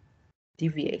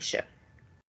deviation.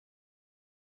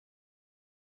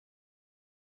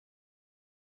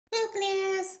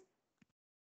 Nucleus.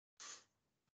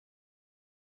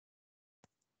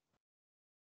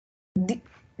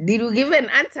 Did you give an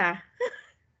answer?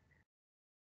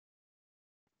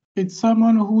 It's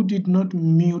someone who did not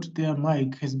mute their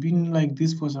mic, has been like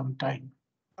this for some time.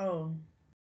 Oh.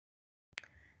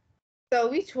 So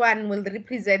which one will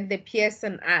represent the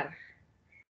Pearson R?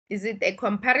 Is it a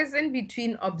comparison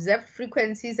between observed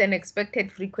frequencies and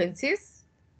expected frequencies?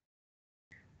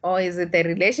 Or is it a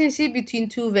relationship between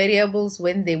two variables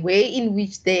when the way in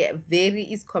which they vary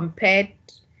is compared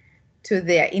to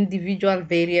their individual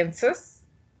variances?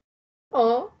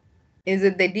 Or is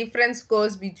it the difference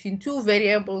scores between two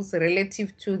variables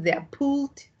relative to their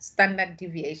pooled standard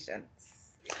deviations?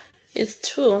 It's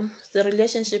true. The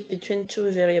relationship between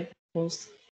two variables.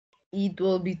 It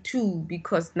will be 2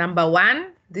 because number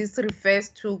 1, this refers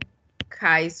to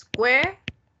chi-square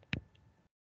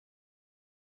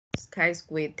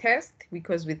test,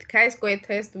 because with chi-square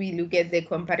test, we look at the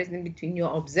comparison between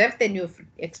your observed and your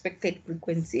expected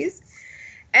frequencies.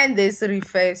 And this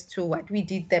refers to what we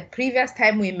did the previous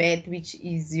time we met, which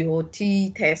is your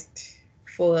t-test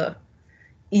for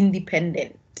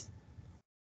independent.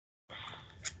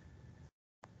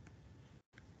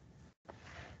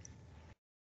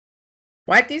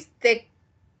 What is the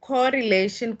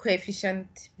correlation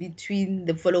coefficient between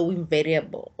the following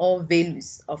variable or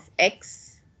values of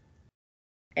X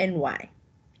and Y?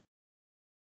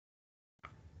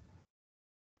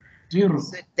 0.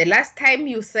 So the last time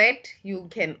you said you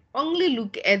can only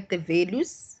look at the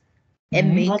values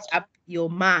and make up your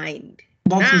mind.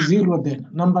 That's 0 then.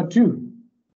 Number 2.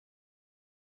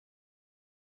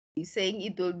 You're saying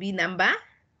it will be number?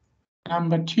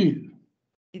 Number 2.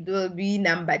 It will be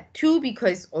number 2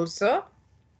 because also,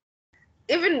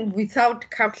 even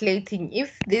without calculating,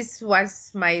 if this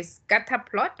was my scatter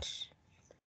plot,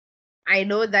 I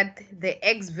know that the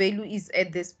X value is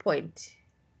at this point.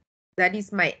 That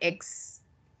is my X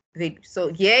value.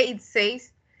 So here it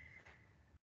says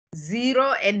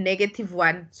 0 and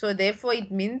 -1. So therefore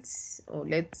it means,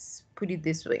 let's put it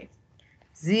this way.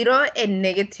 0 and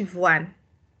 -1.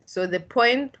 So the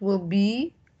point will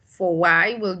be, for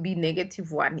y will be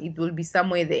 -1. It will be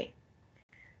somewhere there.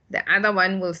 The other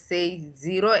one will say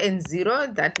 0 and 0.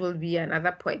 That will be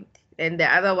another point. And the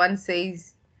other one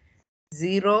says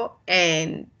 0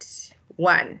 and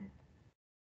 1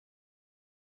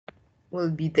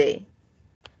 will be there.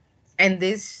 And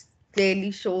this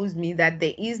clearly shows me that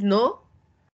there is no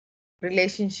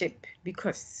relationship,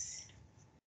 because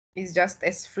it's just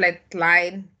a flat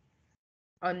line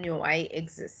on your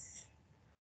y-axis.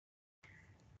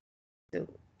 So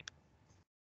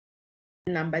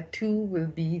number 2 will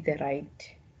be the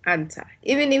right answer.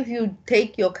 Even if you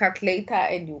take your calculator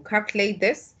and you calculate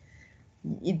this,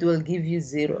 it will give you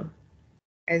 0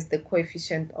 as the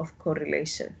coefficient of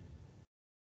correlation.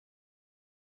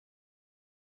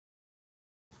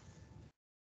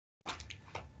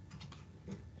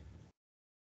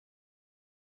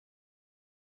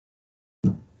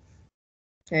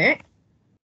 Okay.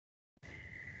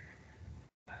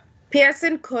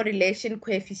 Pearson correlation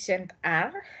coefficient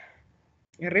R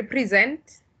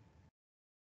represent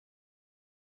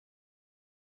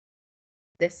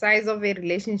the size of a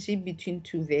relationship between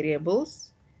two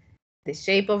variables, the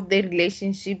shape of the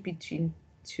relationship between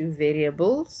two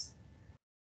variables,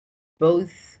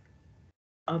 both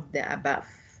of the above.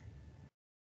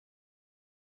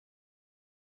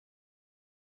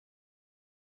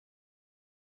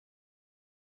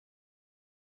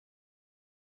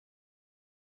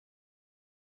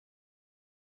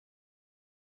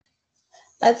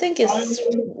 I think it's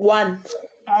 1.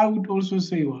 I would also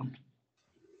say 1.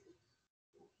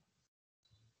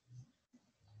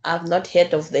 I've not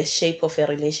heard of the shape of a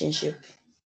relationship.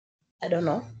 I don't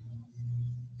know.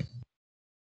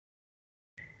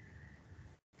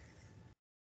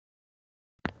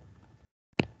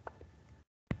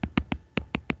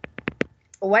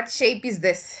 What shape is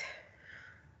this?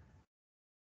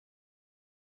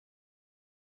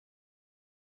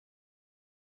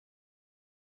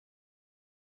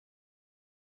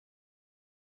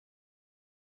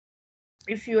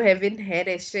 If you haven't had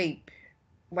a shape,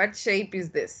 what shape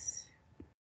is this?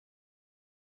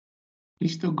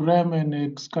 Histogram and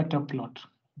a scatter plot.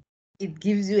 It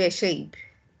gives you a shape.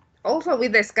 Also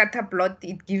with the scatter plot,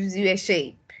 it gives you a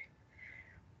shape.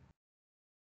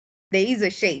 There is a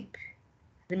shape.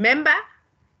 Remember,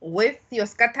 with your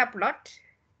scatter plot,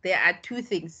 there are two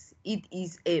things. It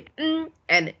is a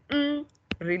and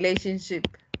relationship.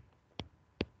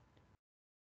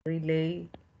 Relay.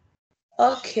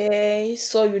 Okay,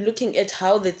 so you're looking at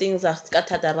how the things are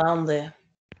scattered around there.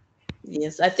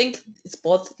 Yes, I think it's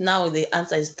both. Now the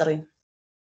answer is 3.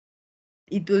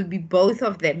 It will be both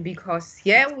of them, because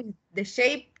here the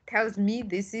shape tells me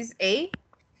this is a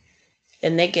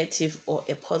negative or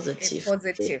a positive. A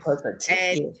positive. A positive,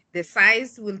 and yes. the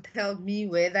size will tell me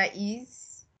whether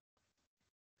is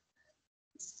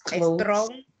Close. a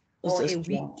strong or It's a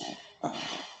weak. strong.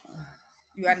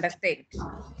 You understand?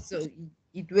 So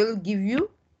it will give you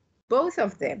both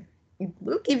of them. It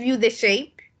will give you the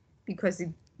shape, because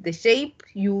the shape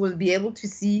you will be able to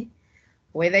see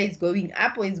whether it's going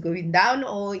up or it's going down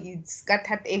or it's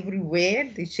scattered everywhere.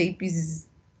 The shape is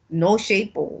no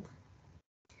shape or.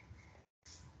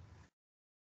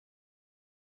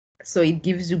 So it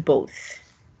gives you both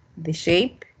the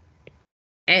shape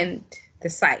and the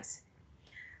size.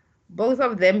 Both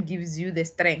of them gives you the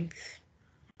strength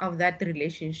of that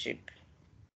relationship.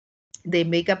 They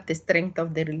make up the strength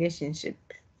of the relationship.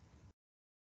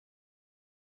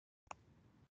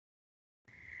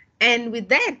 And with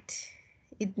that,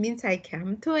 it means I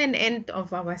come to an end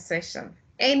of our session.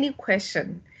 Any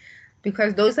question?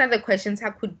 Because those are the questions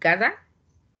I could gather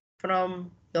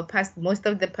from the past, most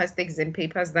of the past exam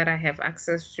papers that I have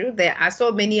access to. There are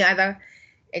so many other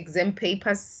exam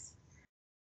papers,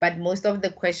 but most of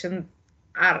the questions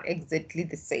are exactly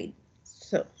the same.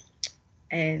 So,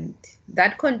 and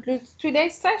that concludes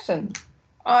today's session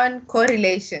on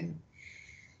correlation.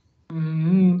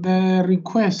 The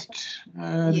request,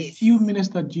 the Yes. few minutes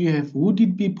that you have, would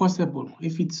it be possible?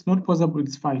 If it's not possible,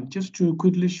 it's fine. Just to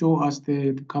quickly show us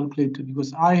the calculator,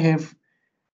 because I have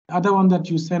the other one that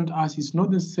you sent us is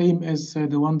not the same as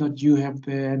the one that you have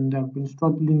there, and I've been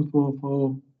struggling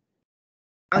for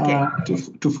Okay.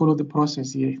 To follow the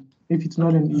process here. If it's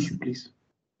not an issue, please.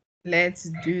 Let's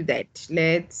do that.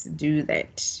 Let's do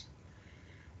that.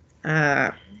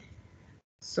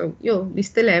 So we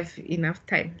still have enough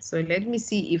time. So let me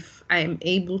see if I am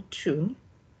able to.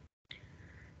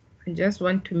 I just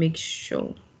want to make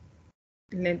sure.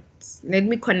 Let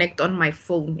me connect on my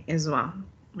phone as well.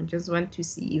 I just want to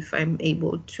see if I'm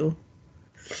able to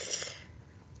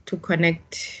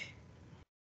connect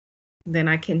Then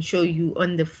I can show you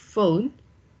on the phone.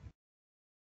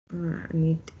 I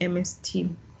need MS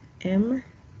Teams.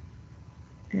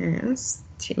 MS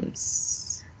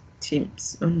Teams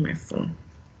on my phone.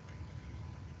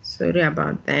 Sorry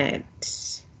about that.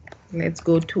 Let's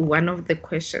go to one of the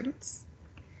questions.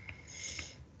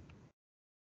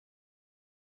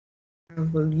 I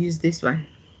will use this one.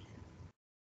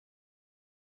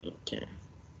 Okay.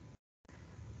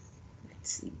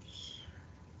 Let's see.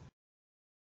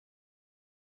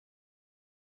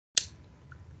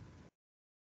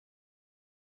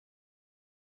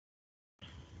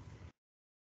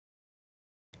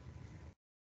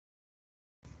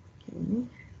 Okay.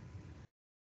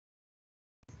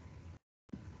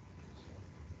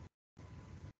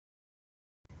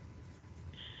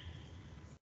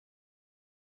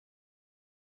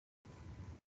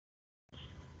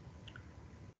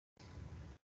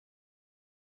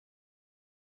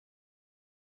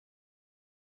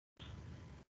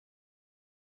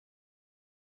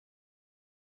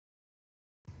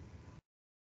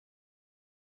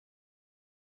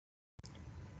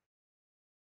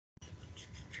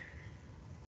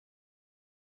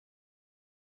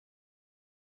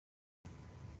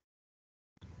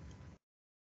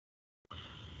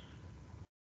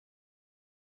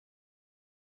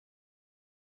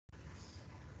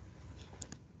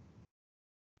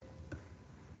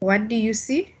 What do you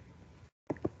see?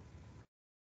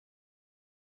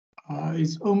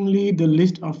 It's only the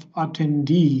list of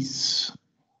attendees.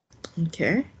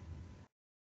 Okay.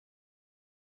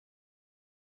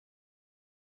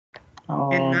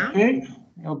 Okay.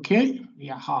 Okay.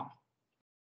 Yeah.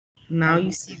 Now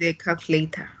you see the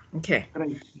calculator. Okay.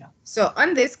 Right. Yeah. So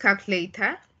on this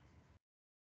calculator,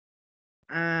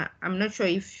 I'm not sure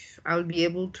if I'll be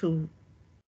able to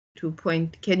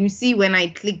point. Can you see when I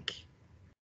click?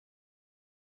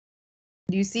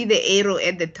 Do you see the arrow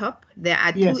at the top? There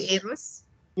are two arrows.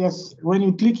 Yes. When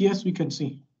you click, yes, we can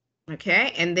see.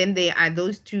 Okay. And then there are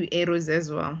those two arrows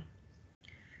as well.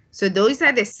 So those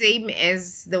are the same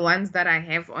as the ones that I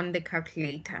have on the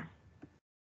calculator.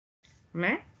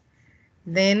 Okay.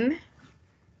 Then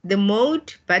the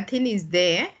mode button is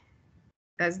there.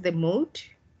 That's the mode.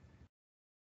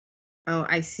 Oh,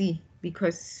 I see.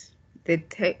 Because the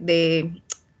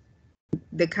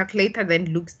calculator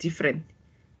then looks different.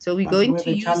 So we're going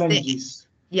to use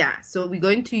so we're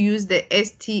going to use the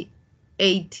STAT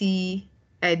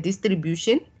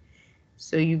distribution.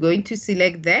 So you're going to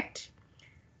select that.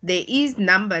 There is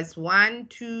numbers 1,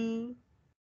 2,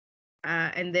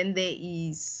 and then there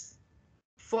is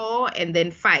 4 and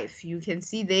then 5. You can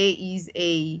see there is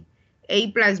a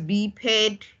plus B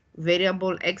paired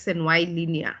variable X and Y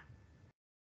linear.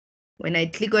 When I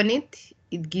click on it,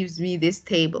 it gives me this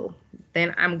table.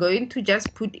 Then I'm going to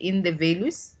just put in the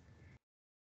values.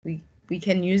 We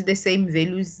can use the same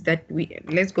values that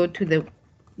let's go to the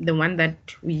one that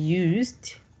we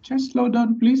used. Just slow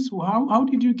down, please. How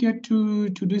did you get to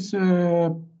this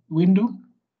window?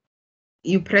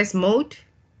 You press mode.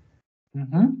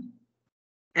 Mm-hmm.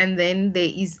 And then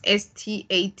there is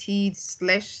STAT/DR,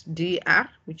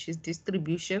 which is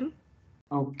distribution.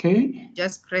 Okay.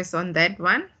 Just press on that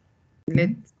one.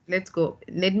 Let's go.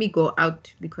 Let me go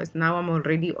out because now I'm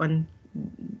already on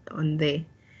there.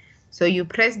 So you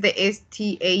press the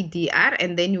STADR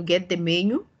and then you get the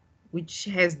menu, which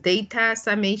has data,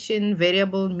 summation,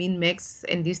 variable, min, max,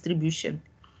 and distribution.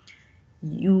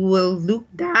 You will look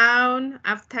down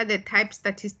after the type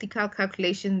statistical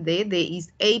calculation there. There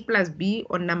is A plus B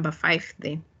on number 5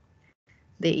 there.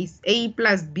 There is A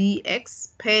plus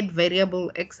BX, paired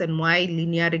variable X and Y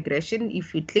linear regression.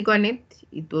 If you click on it,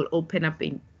 it will open up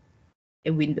a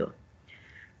window.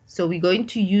 So we're going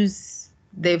to use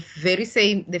the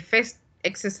first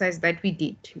exercise that we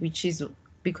did, which is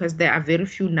because there are very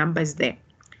few numbers there.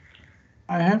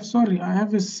 I have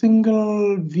a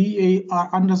single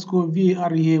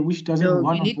VAR_VAR here, which doesn't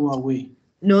want to go away.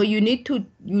 No, you need to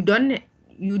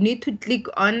click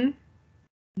on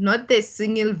not the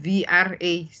single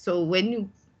VRA. So when you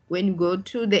go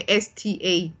to the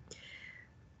STA,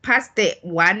 past the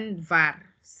one var,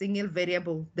 single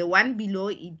variable, the one below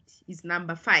it is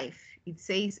number 5. It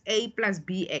says A plus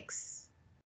BX.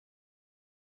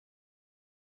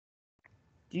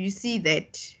 Do you see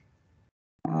that?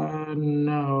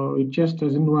 No, it just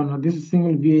doesn't want to. This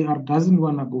single VAR doesn't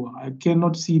want to go. I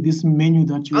cannot see this menu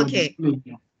that you are displaying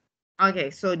here. Okay,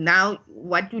 so now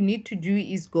what you need to do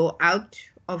is go out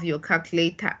of your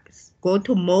calculator. Go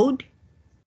to mode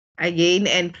again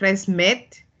and press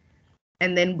MET,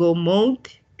 and then go mode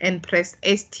and press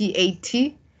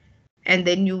STAT, and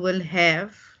then you will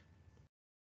have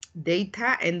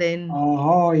data, and then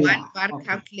one bar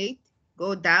calculate.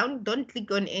 go down, don't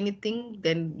click on anything,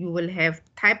 then you will have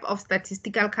type of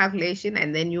statistical calculation,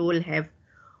 and then you will have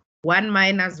 1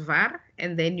 minus var,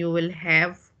 and then you will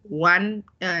have one,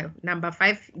 number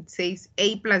 5, it says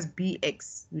a plus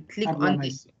bx. You click on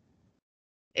it,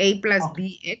 a plus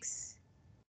bx.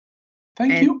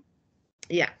 Thank you.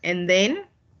 Yeah, and then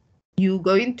you're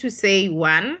going to say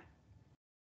 1,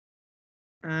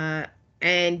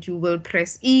 and you will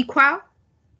press equal,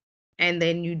 and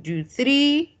then you do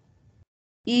 3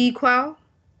 equal,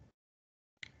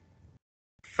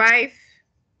 5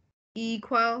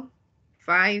 equal,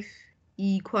 5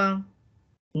 equal,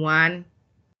 1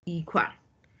 equal.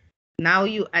 Now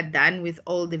you are done with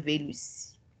all the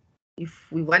values.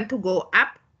 If we want to go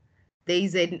up, there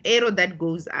is an arrow that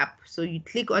goes up. So you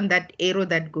click on that arrow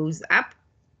that goes up.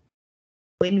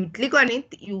 When you click on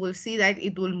it, you will see that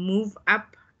it will move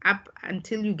up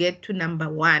until you get to number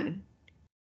 1.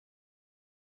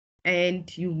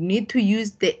 And you need to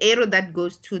use the arrow that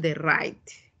goes to the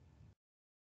right,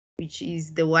 which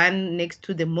is the one next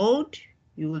to the mode.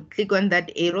 You will click on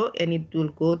that arrow and it will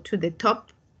go to the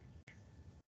top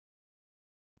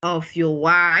of your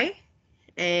Y,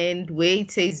 and where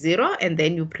it says 0, and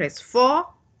then you press 4,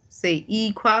 say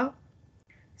equal,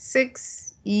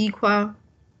 6 equal,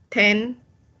 10,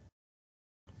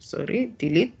 sorry,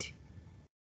 delete,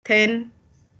 10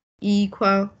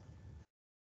 equal,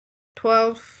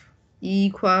 12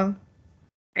 equal,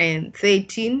 and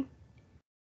 13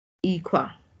 equal.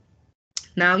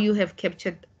 Now you have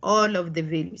captured all of the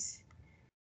values.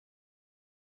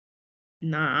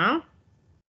 Now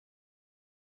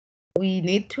we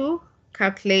need to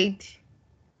calculate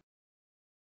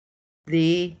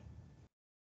the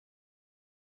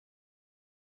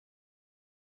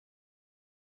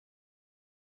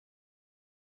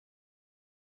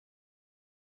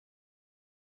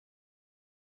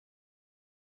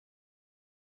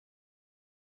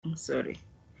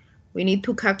we need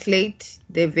to calculate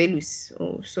the values.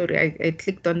 Oh, sorry, I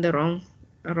clicked on the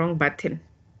wrong button.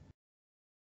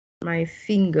 My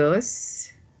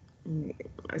fingers,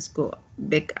 let's go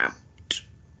back up,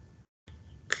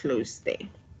 close there.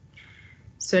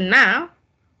 So now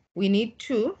we need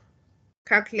to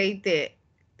calculate the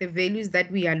values that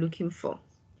we are looking for.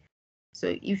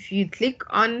 So if you click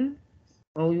on,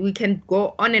 or we can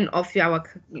go on and off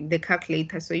the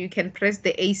calculator. So you can press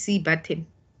the AC button.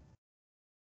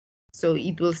 So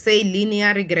it will say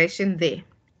linear regression there.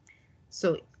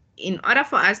 So in order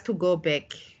for us to go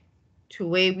back to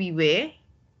where we were,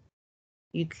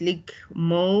 you click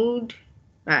mode.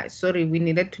 Sorry, we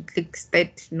needed to click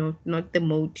stat, not the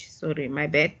mode. Sorry, my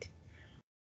bad.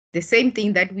 The same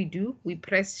thing that we do, we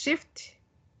press shift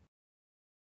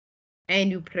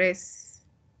and you press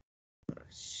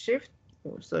shift,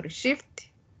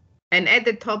 and at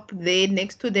the top there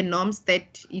next to the norm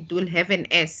stat, it will have an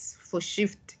S for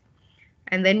shift,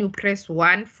 and then you press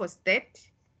 1 for stat,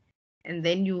 and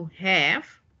then you have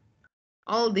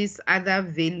all these other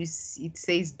values. It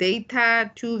says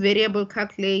data, 2 variable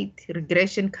calculate,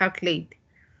 regression calculate.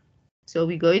 So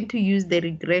we're going to use the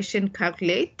regression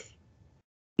calculate.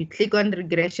 You click on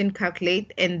regression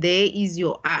calculate, and there is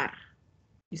your R.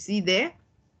 You see there?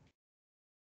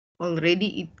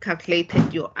 Already it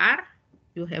calculated your R.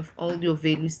 You have all your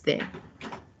values there.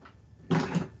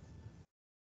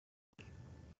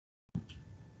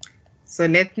 So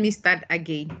let me start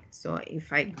again. So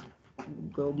if I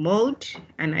go mode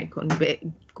and I can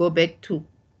go back to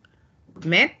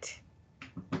math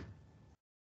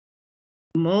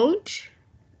mode,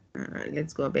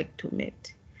 let's go back to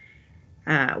math.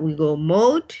 We go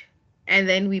mode and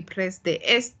then we press the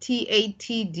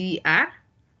STATDR,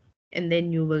 and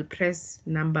then you will press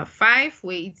number 5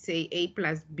 where it say A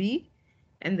plus B,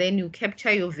 and then you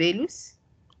capture your values.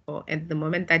 Or at the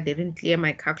moment I didn't clear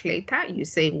my calculator, you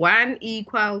say 1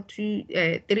 equal, 2,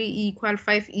 3 equal,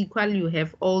 5 equal, you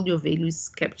have all your values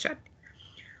captured.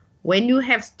 When you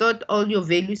have stored all your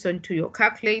values onto your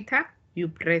calculator, you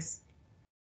press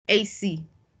AC,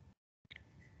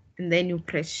 and then you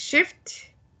press shift,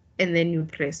 and then you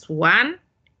press 1,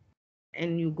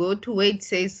 and you go to where it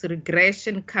says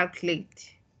regression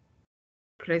calculate.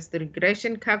 Press the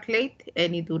regression calculate,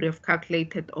 and it would have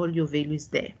calculated all your values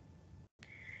there.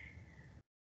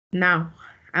 Now,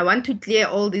 I want to clear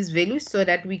all these values so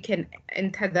that we can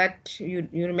enter that. You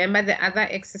remember the other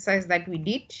exercise that we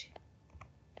did,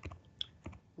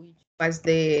 which was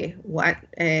the 1,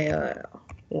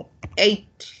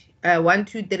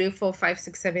 2, 3, 4, 5,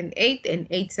 6, 7, 8, and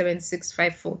 8, 7, 6,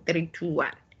 5, 4, 3, 2,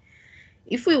 1.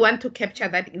 If we want to capture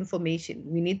that information,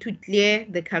 we need to clear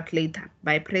the calculator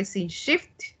by pressing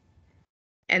shift,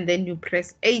 and then you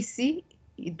press AC.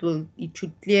 it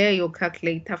should clear your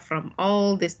calculator from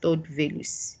all the stored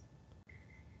values.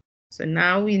 So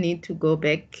now we need to go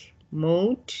back,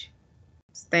 mode,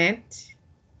 stat.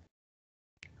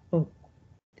 Oh,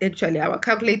 actually our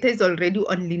calculator is already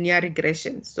on linear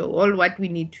regression. So all what we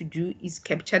need to do is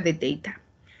capture the data.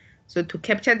 So to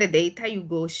capture the data, you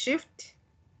go shift,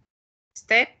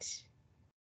 stat,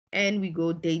 and we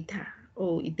go data.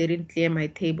 Oh, it didn't clear my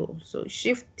table. So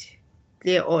shift,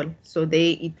 clear all. So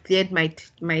it cleared my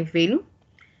value.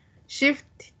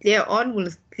 Shift, clear all will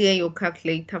clear your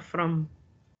calculator from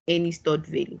any stored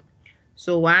value.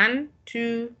 So 1,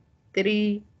 2,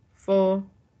 3, 4,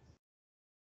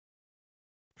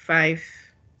 5,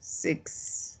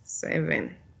 6,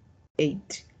 7,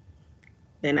 8.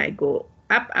 Then I go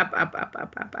up, up, up, up,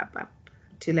 up, up, up, up,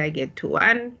 till I get to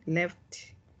 1,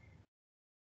 left,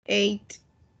 8,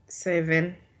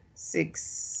 7,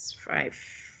 6, 5,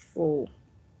 4,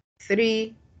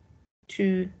 3,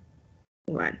 2,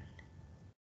 1.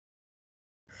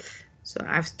 So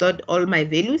I've stored all my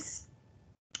values.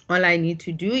 All I need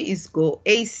to do is go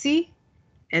AC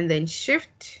and then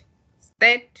shift,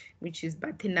 stat, which is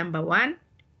button number 1,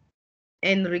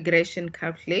 and regression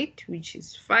calculate, which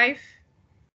is 5.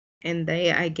 And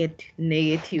there I get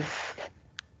 -1.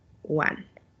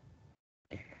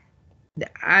 The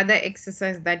other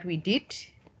exercise that we did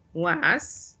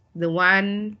was the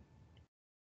one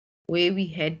where we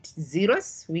had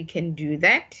zeros. We can do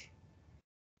that.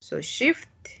 So shift,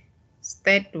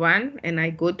 stat 1, and I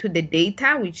go to the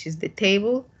data, which is the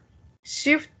table.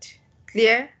 Shift,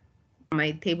 clear.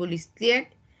 My table is cleared.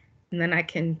 And then I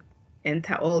can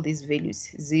enter all these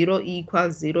values. 0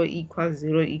 equals 0 equals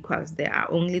 0 equals. There are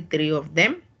only 3 of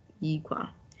them equal.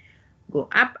 Go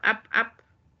up, up, up.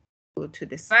 Go to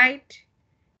the side.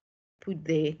 Put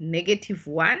the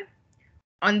 -1.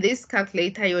 On this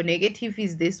calculator, your negative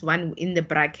is this one in the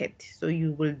bracket. So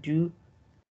you will do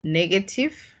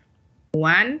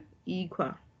 -1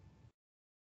 equal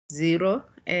 0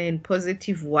 and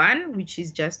 +1, which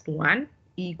is just 1,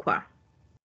 equal.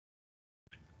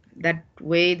 That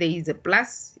way there is a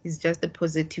plus is just a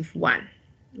 +1,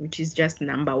 which is just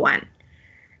number 1.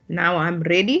 Now I'm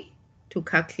ready to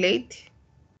calculate.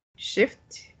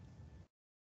 Shift,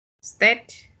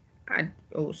 stat,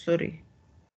 oh sorry.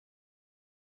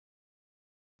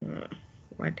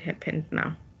 What happened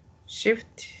now?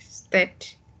 Shift,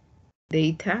 stat,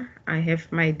 data. I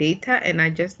have my data and I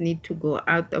just need to go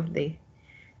out of the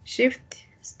shift,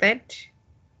 stat,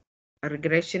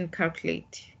 regression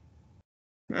calculate.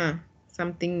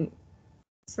 Something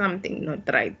not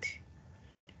right.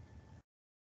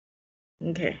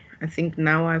 Okay, I think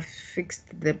now I've fixed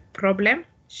the problem.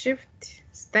 Shift,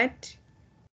 stat,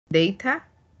 data.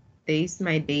 There is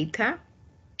my data.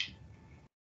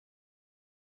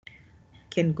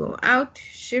 Can go out,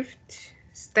 shift,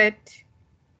 stat,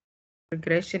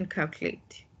 regression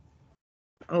calculate.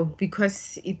 Oh,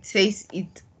 because it says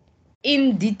it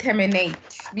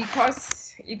indeterminate,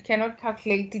 because it cannot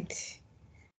calculate it.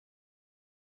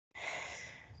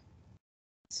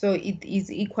 So it is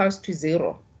equals to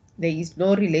 0. There is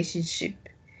no relationship.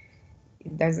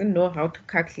 It doesn't know how to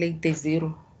calculate the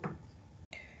 0.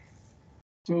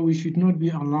 So we should not be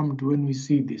alarmed when we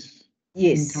see this.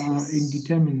 Yes.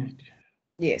 Indeterminate.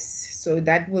 Yes, so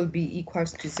that will be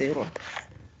equals to 0.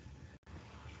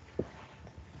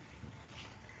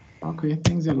 Okay,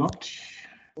 thanks a lot.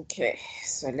 Okay,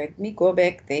 so let me go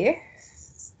back there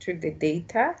to the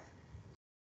data.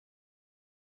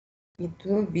 It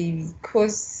will be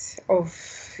because of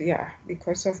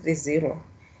the 0.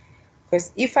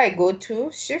 Because if I go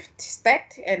to shift,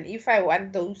 stat, and if I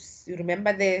want those, you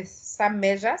remember the sum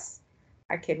measures,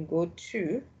 I can go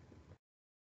to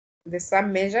the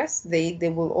sum measures. They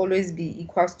will always be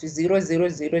equals to 0, 0,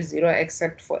 0, 0,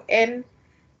 except for n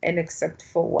and except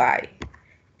for y,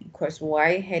 because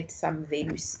y had some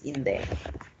values in there.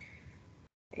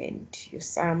 And your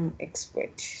sum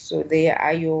expert. So there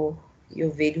are your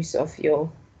values of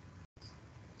your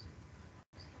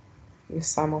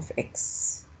sum of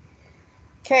x.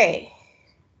 Okay.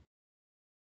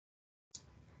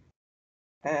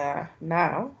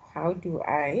 Now, how do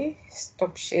I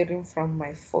stop sharing from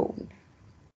my phone?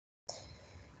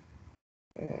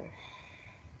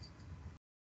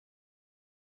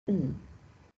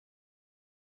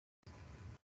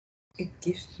 It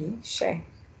gives me share.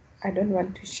 I don't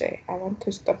want to share. I want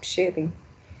to stop sharing.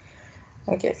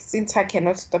 Okay, since I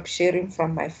cannot stop sharing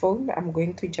from my phone, I'm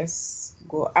going to just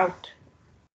go out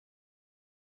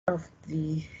of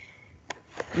the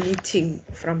meeting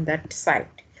from that side.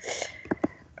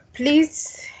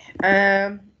 Please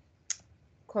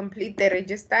complete the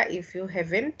register if you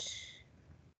haven't.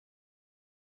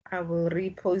 I will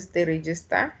repost the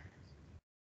register.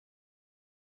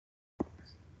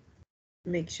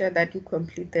 Make sure that you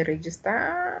complete the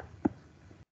register.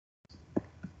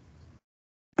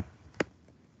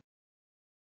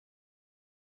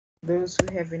 Those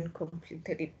who haven't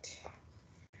completed it.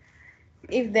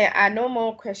 If there are no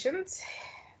more questions,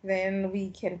 then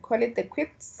we can call it a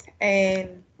quits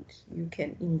and you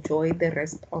can enjoy the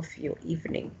rest of your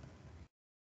evening.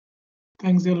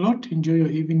 Thanks a lot. Enjoy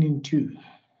your evening too.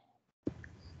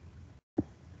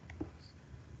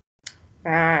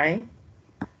 Bye.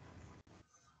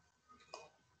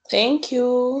 Thank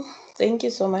you. Thank you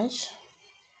so much.